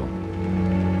an Angel,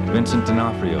 Vincent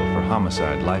D'Onofrio for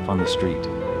Homicide, Life on the Street,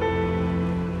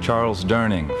 Charles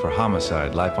Durning for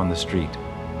Homicide, Life on the Street,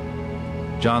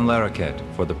 John Larroquette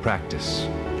for The Practice,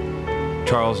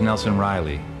 Charles Nelson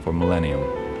Riley for Millennium.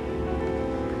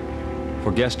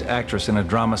 For Guest Actress in a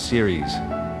Drama Series,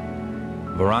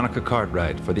 Veronica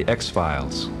Cartwright for The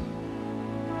X-Files,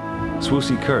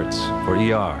 Swoosie Kurtz for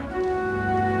ER,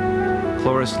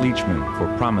 Cloris Leachman for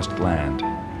Promised Land,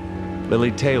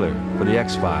 Lily Taylor for The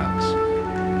X-Files,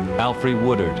 Alfre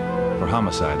Woodard for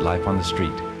Homicide, Life on the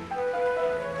Street.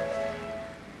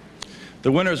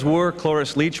 The winners were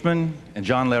Cloris Leachman and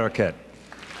John Larroquette.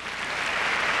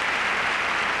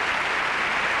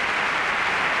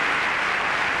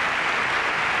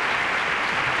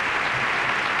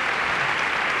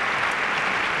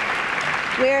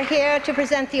 We're here to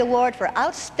present the award for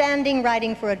Outstanding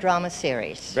Writing for a Drama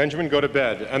Series. Benjamin, go to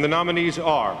bed. And the nominees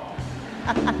are...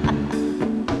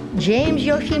 James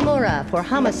Yoshimura for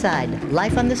Homicide,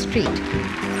 Life on the Street.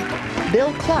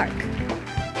 Bill Clark,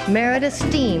 Meredith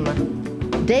Steam,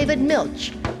 David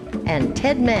Milch, and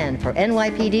Ted Mann for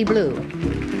NYPD Blue.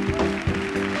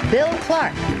 Bill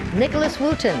Clark, Nicholas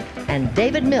Wooten, and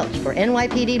David Milch for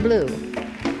NYPD Blue.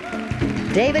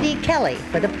 David E. Kelly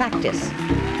for The Practice.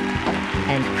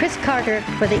 And Chris Carter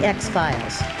for The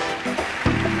X-Files.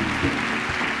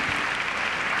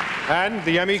 And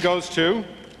the Emmy goes to...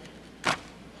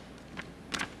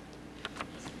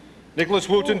 Nicholas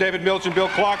Wooten, David Milch, and Bill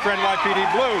Clark for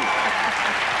NYPD Blue.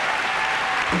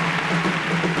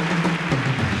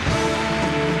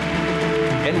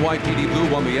 NYPD Blue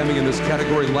won the Emmy in this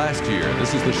category last year.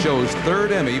 This is the show's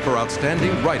third Emmy for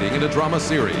Outstanding Writing in a Drama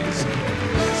Series.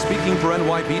 Speaking for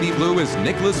NYPD Blue is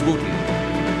Nicholas Wooten.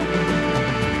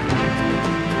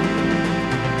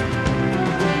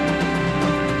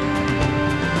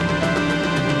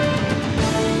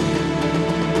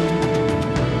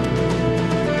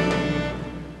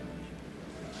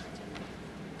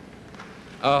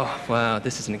 Oh, wow,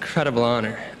 this is an incredible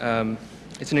honor.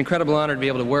 It's an incredible honor to be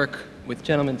able to work with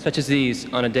gentlemen such as these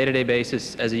on a day-to-day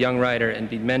basis as a young writer and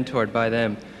be mentored by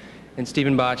them, and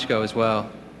Stephen Bochco as well.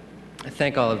 I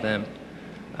thank all of them.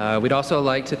 We'd also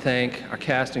like to thank our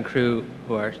cast and crew,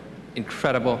 who are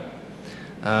incredible.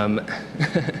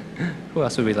 Who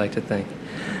else would we like to thank?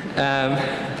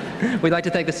 We'd like to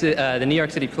thank the New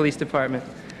York City Police Department.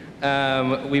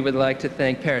 We would like to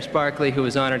thank Paris Barkley, who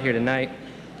was honored here tonight.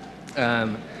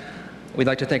 We'd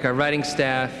like to thank our writing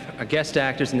staff, our guest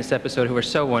actors in this episode who are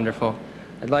so wonderful.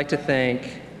 I'd like to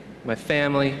thank my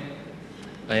family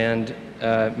and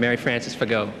Mary Frances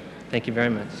Fagot. Thank you very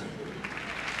much.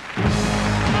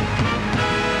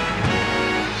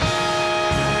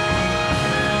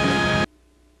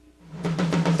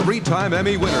 Three-time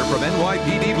Emmy winner from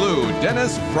NYPD Blue,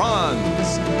 Dennis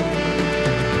Franz.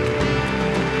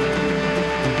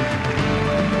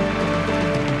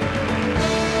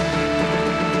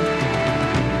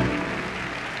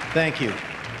 Thank you.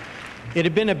 It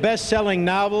had been a best-selling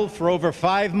novel for over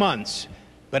 5 months,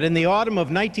 but in the autumn of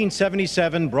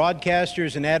 1977,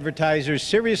 broadcasters and advertisers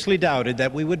seriously doubted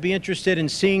that we would be interested in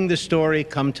seeing the story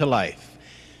come to life.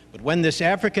 But when this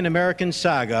African-American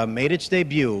saga made its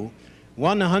debut,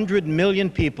 100 million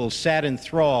people sat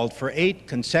enthralled for 8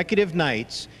 consecutive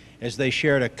nights as they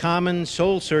shared a common,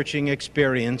 soul-searching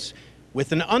experience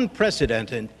with an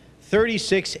unprecedented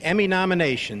 36 Emmy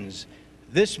nominations.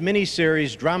 This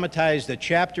miniseries dramatized a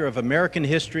chapter of American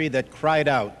history that cried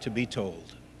out to be told.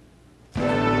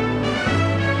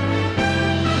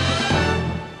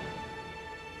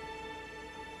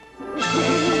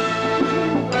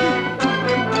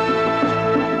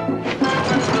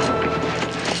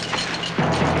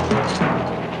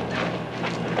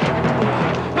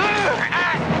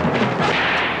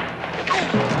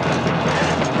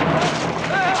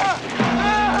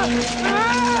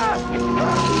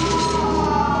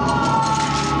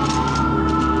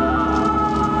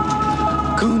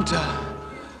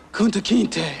 Kunta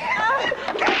Kinte.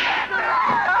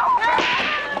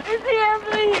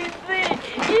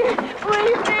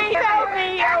 Please, help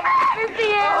me.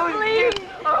 Help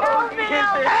me.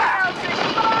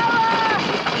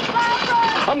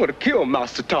 I'm gonna kill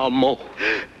Master Tom Moe.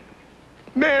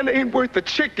 Man ain't worth a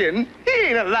chicken. He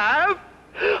ain't alive.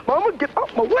 Mama, get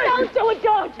off my way. Don't do it,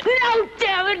 George. No,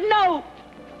 damn it, no.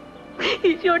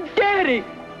 He's your daddy.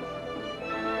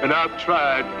 And I've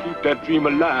tried to keep that dream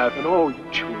alive in all you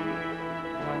children.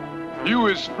 You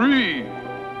is free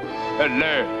at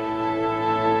last.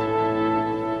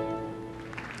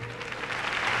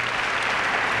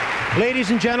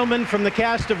 Ladies and gentlemen, from the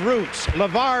cast of Roots,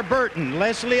 LeVar Burton,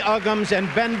 Leslie Uggams, and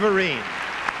Ben Vereen.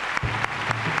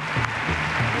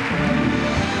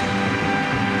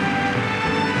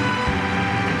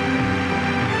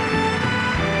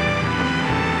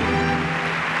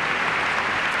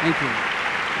 Thank you.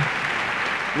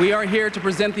 We are here to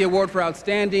present the award for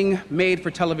Outstanding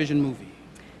Made-for-Television Movie.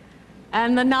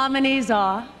 And the nominees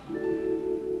are?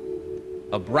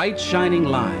 A Bright Shining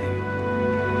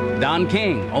Line. Don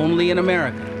King, Only in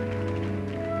America.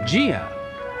 Gia.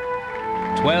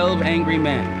 12 Angry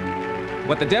Men.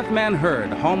 What the Deaf Man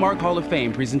Heard, Hallmark Hall of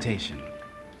Fame presentation.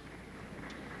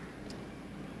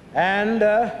 And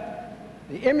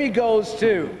The Emmy goes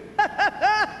to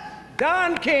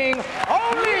Don King,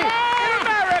 Only in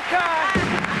America.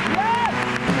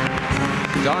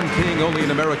 Don King, Only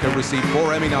in America received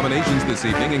 4 Emmy nominations this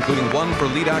evening, including 1 for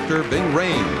lead actor Ving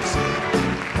Rhames.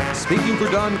 Speaking for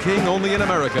Don King, Only in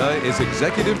America is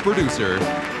executive producer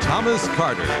Thomas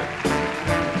Carter.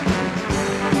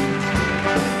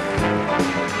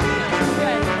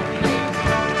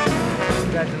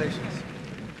 Congratulations.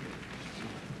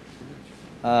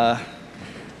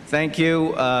 Thank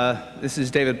you. This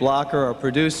is David Blocker, our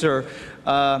producer.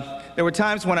 There were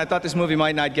times when I thought this movie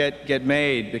might not get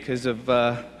made because of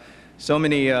so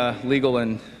many legal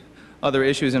and other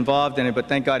issues involved in it, but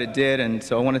thank God it did. And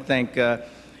so I want to thank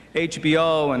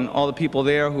HBO and all the people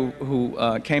there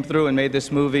who came through and made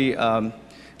this movie. John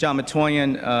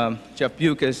Matoyan, Jeff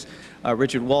Bucas,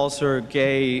 Richard Walser,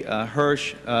 Gay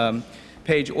Hirsch,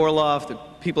 Paige Orloff, the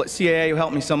people at CAA who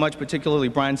helped me so much, particularly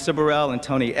Brian Siberel and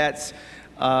Tony Etz.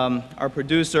 Our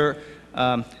producer,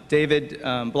 David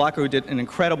Blocker, who did an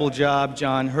incredible job,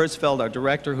 John Herzfeld, our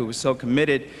director, who was so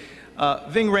committed,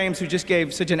 Ving Rhames, who just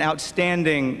gave such an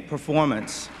outstanding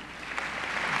performance,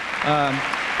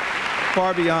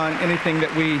 far beyond anything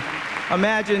that we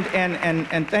imagined,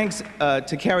 and thanks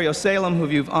to Carrie O'Salem, who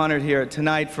you've honored here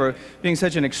tonight, for being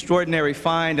such an extraordinary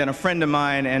find and a friend of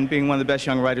mine and being one of the best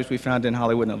young writers we found in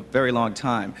Hollywood in a very long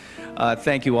time.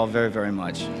 Thank you all very, very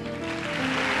much.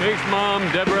 Thanks, Mom,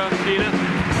 Deborah, Tina.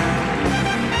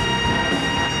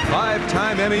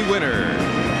 5-time Emmy winner,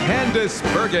 Candice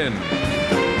Bergen.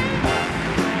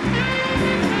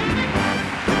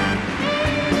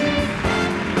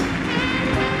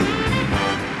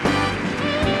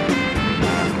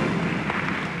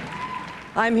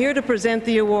 I'm here to present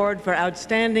the award for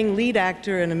Outstanding Lead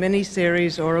Actor in a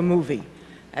Miniseries or a Movie.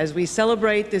 As we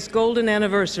celebrate this golden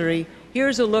anniversary,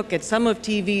 here's a look at some of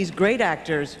TV's great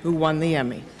actors who won the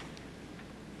Emmy.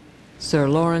 Sir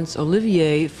Laurence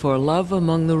Olivier for Love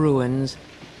Among the Ruins.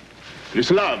 It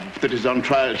is love that is on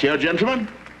trial here, gentlemen.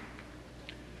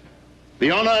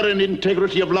 The honor and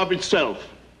integrity of love itself.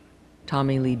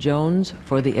 Tommy Lee Jones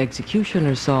for The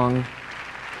Executioner's Song.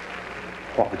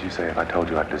 What would you say if I told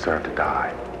you I deserved to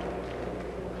die?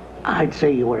 I'd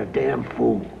say you were a damn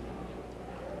fool.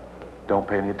 Don't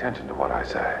pay any attention to what I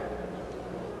say.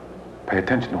 Pay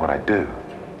attention to what I do.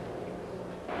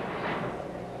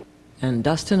 And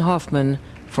Dustin Hoffman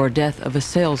for Death of a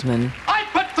Salesman. I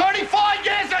put 34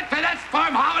 years into this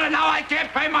firm, Howard, and now I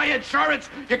can't pay my insurance.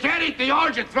 You can't eat the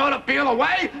orange and throw the peel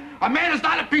away. A man is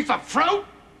not a piece of fruit.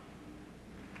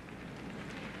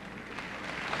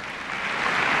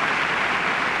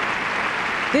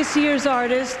 This year's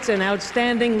artists and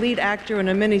Outstanding Lead Actor in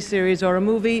a Miniseries or a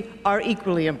Movie are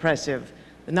equally impressive.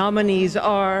 The nominees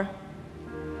are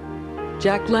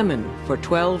Jack Lemmon for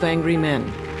 12 Angry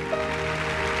Men.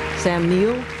 Sam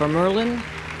Neill for Merlin.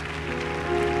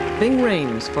 Ving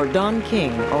Rhames for Don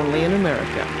King, Only in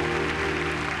America.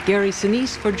 Gary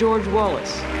Sinise for George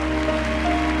Wallace.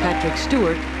 Patrick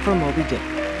Stewart for Moby Dick.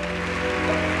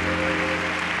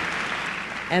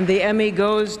 And the Emmy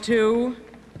goes to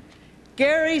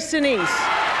Gary Sinise.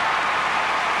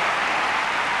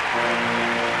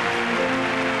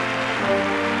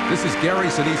 This is Gary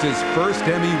Sinise's first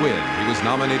Emmy win. He was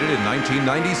nominated in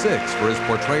 1996 for his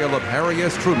portrayal of Harry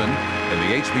S. Truman in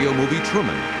the HBO movie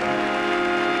Truman.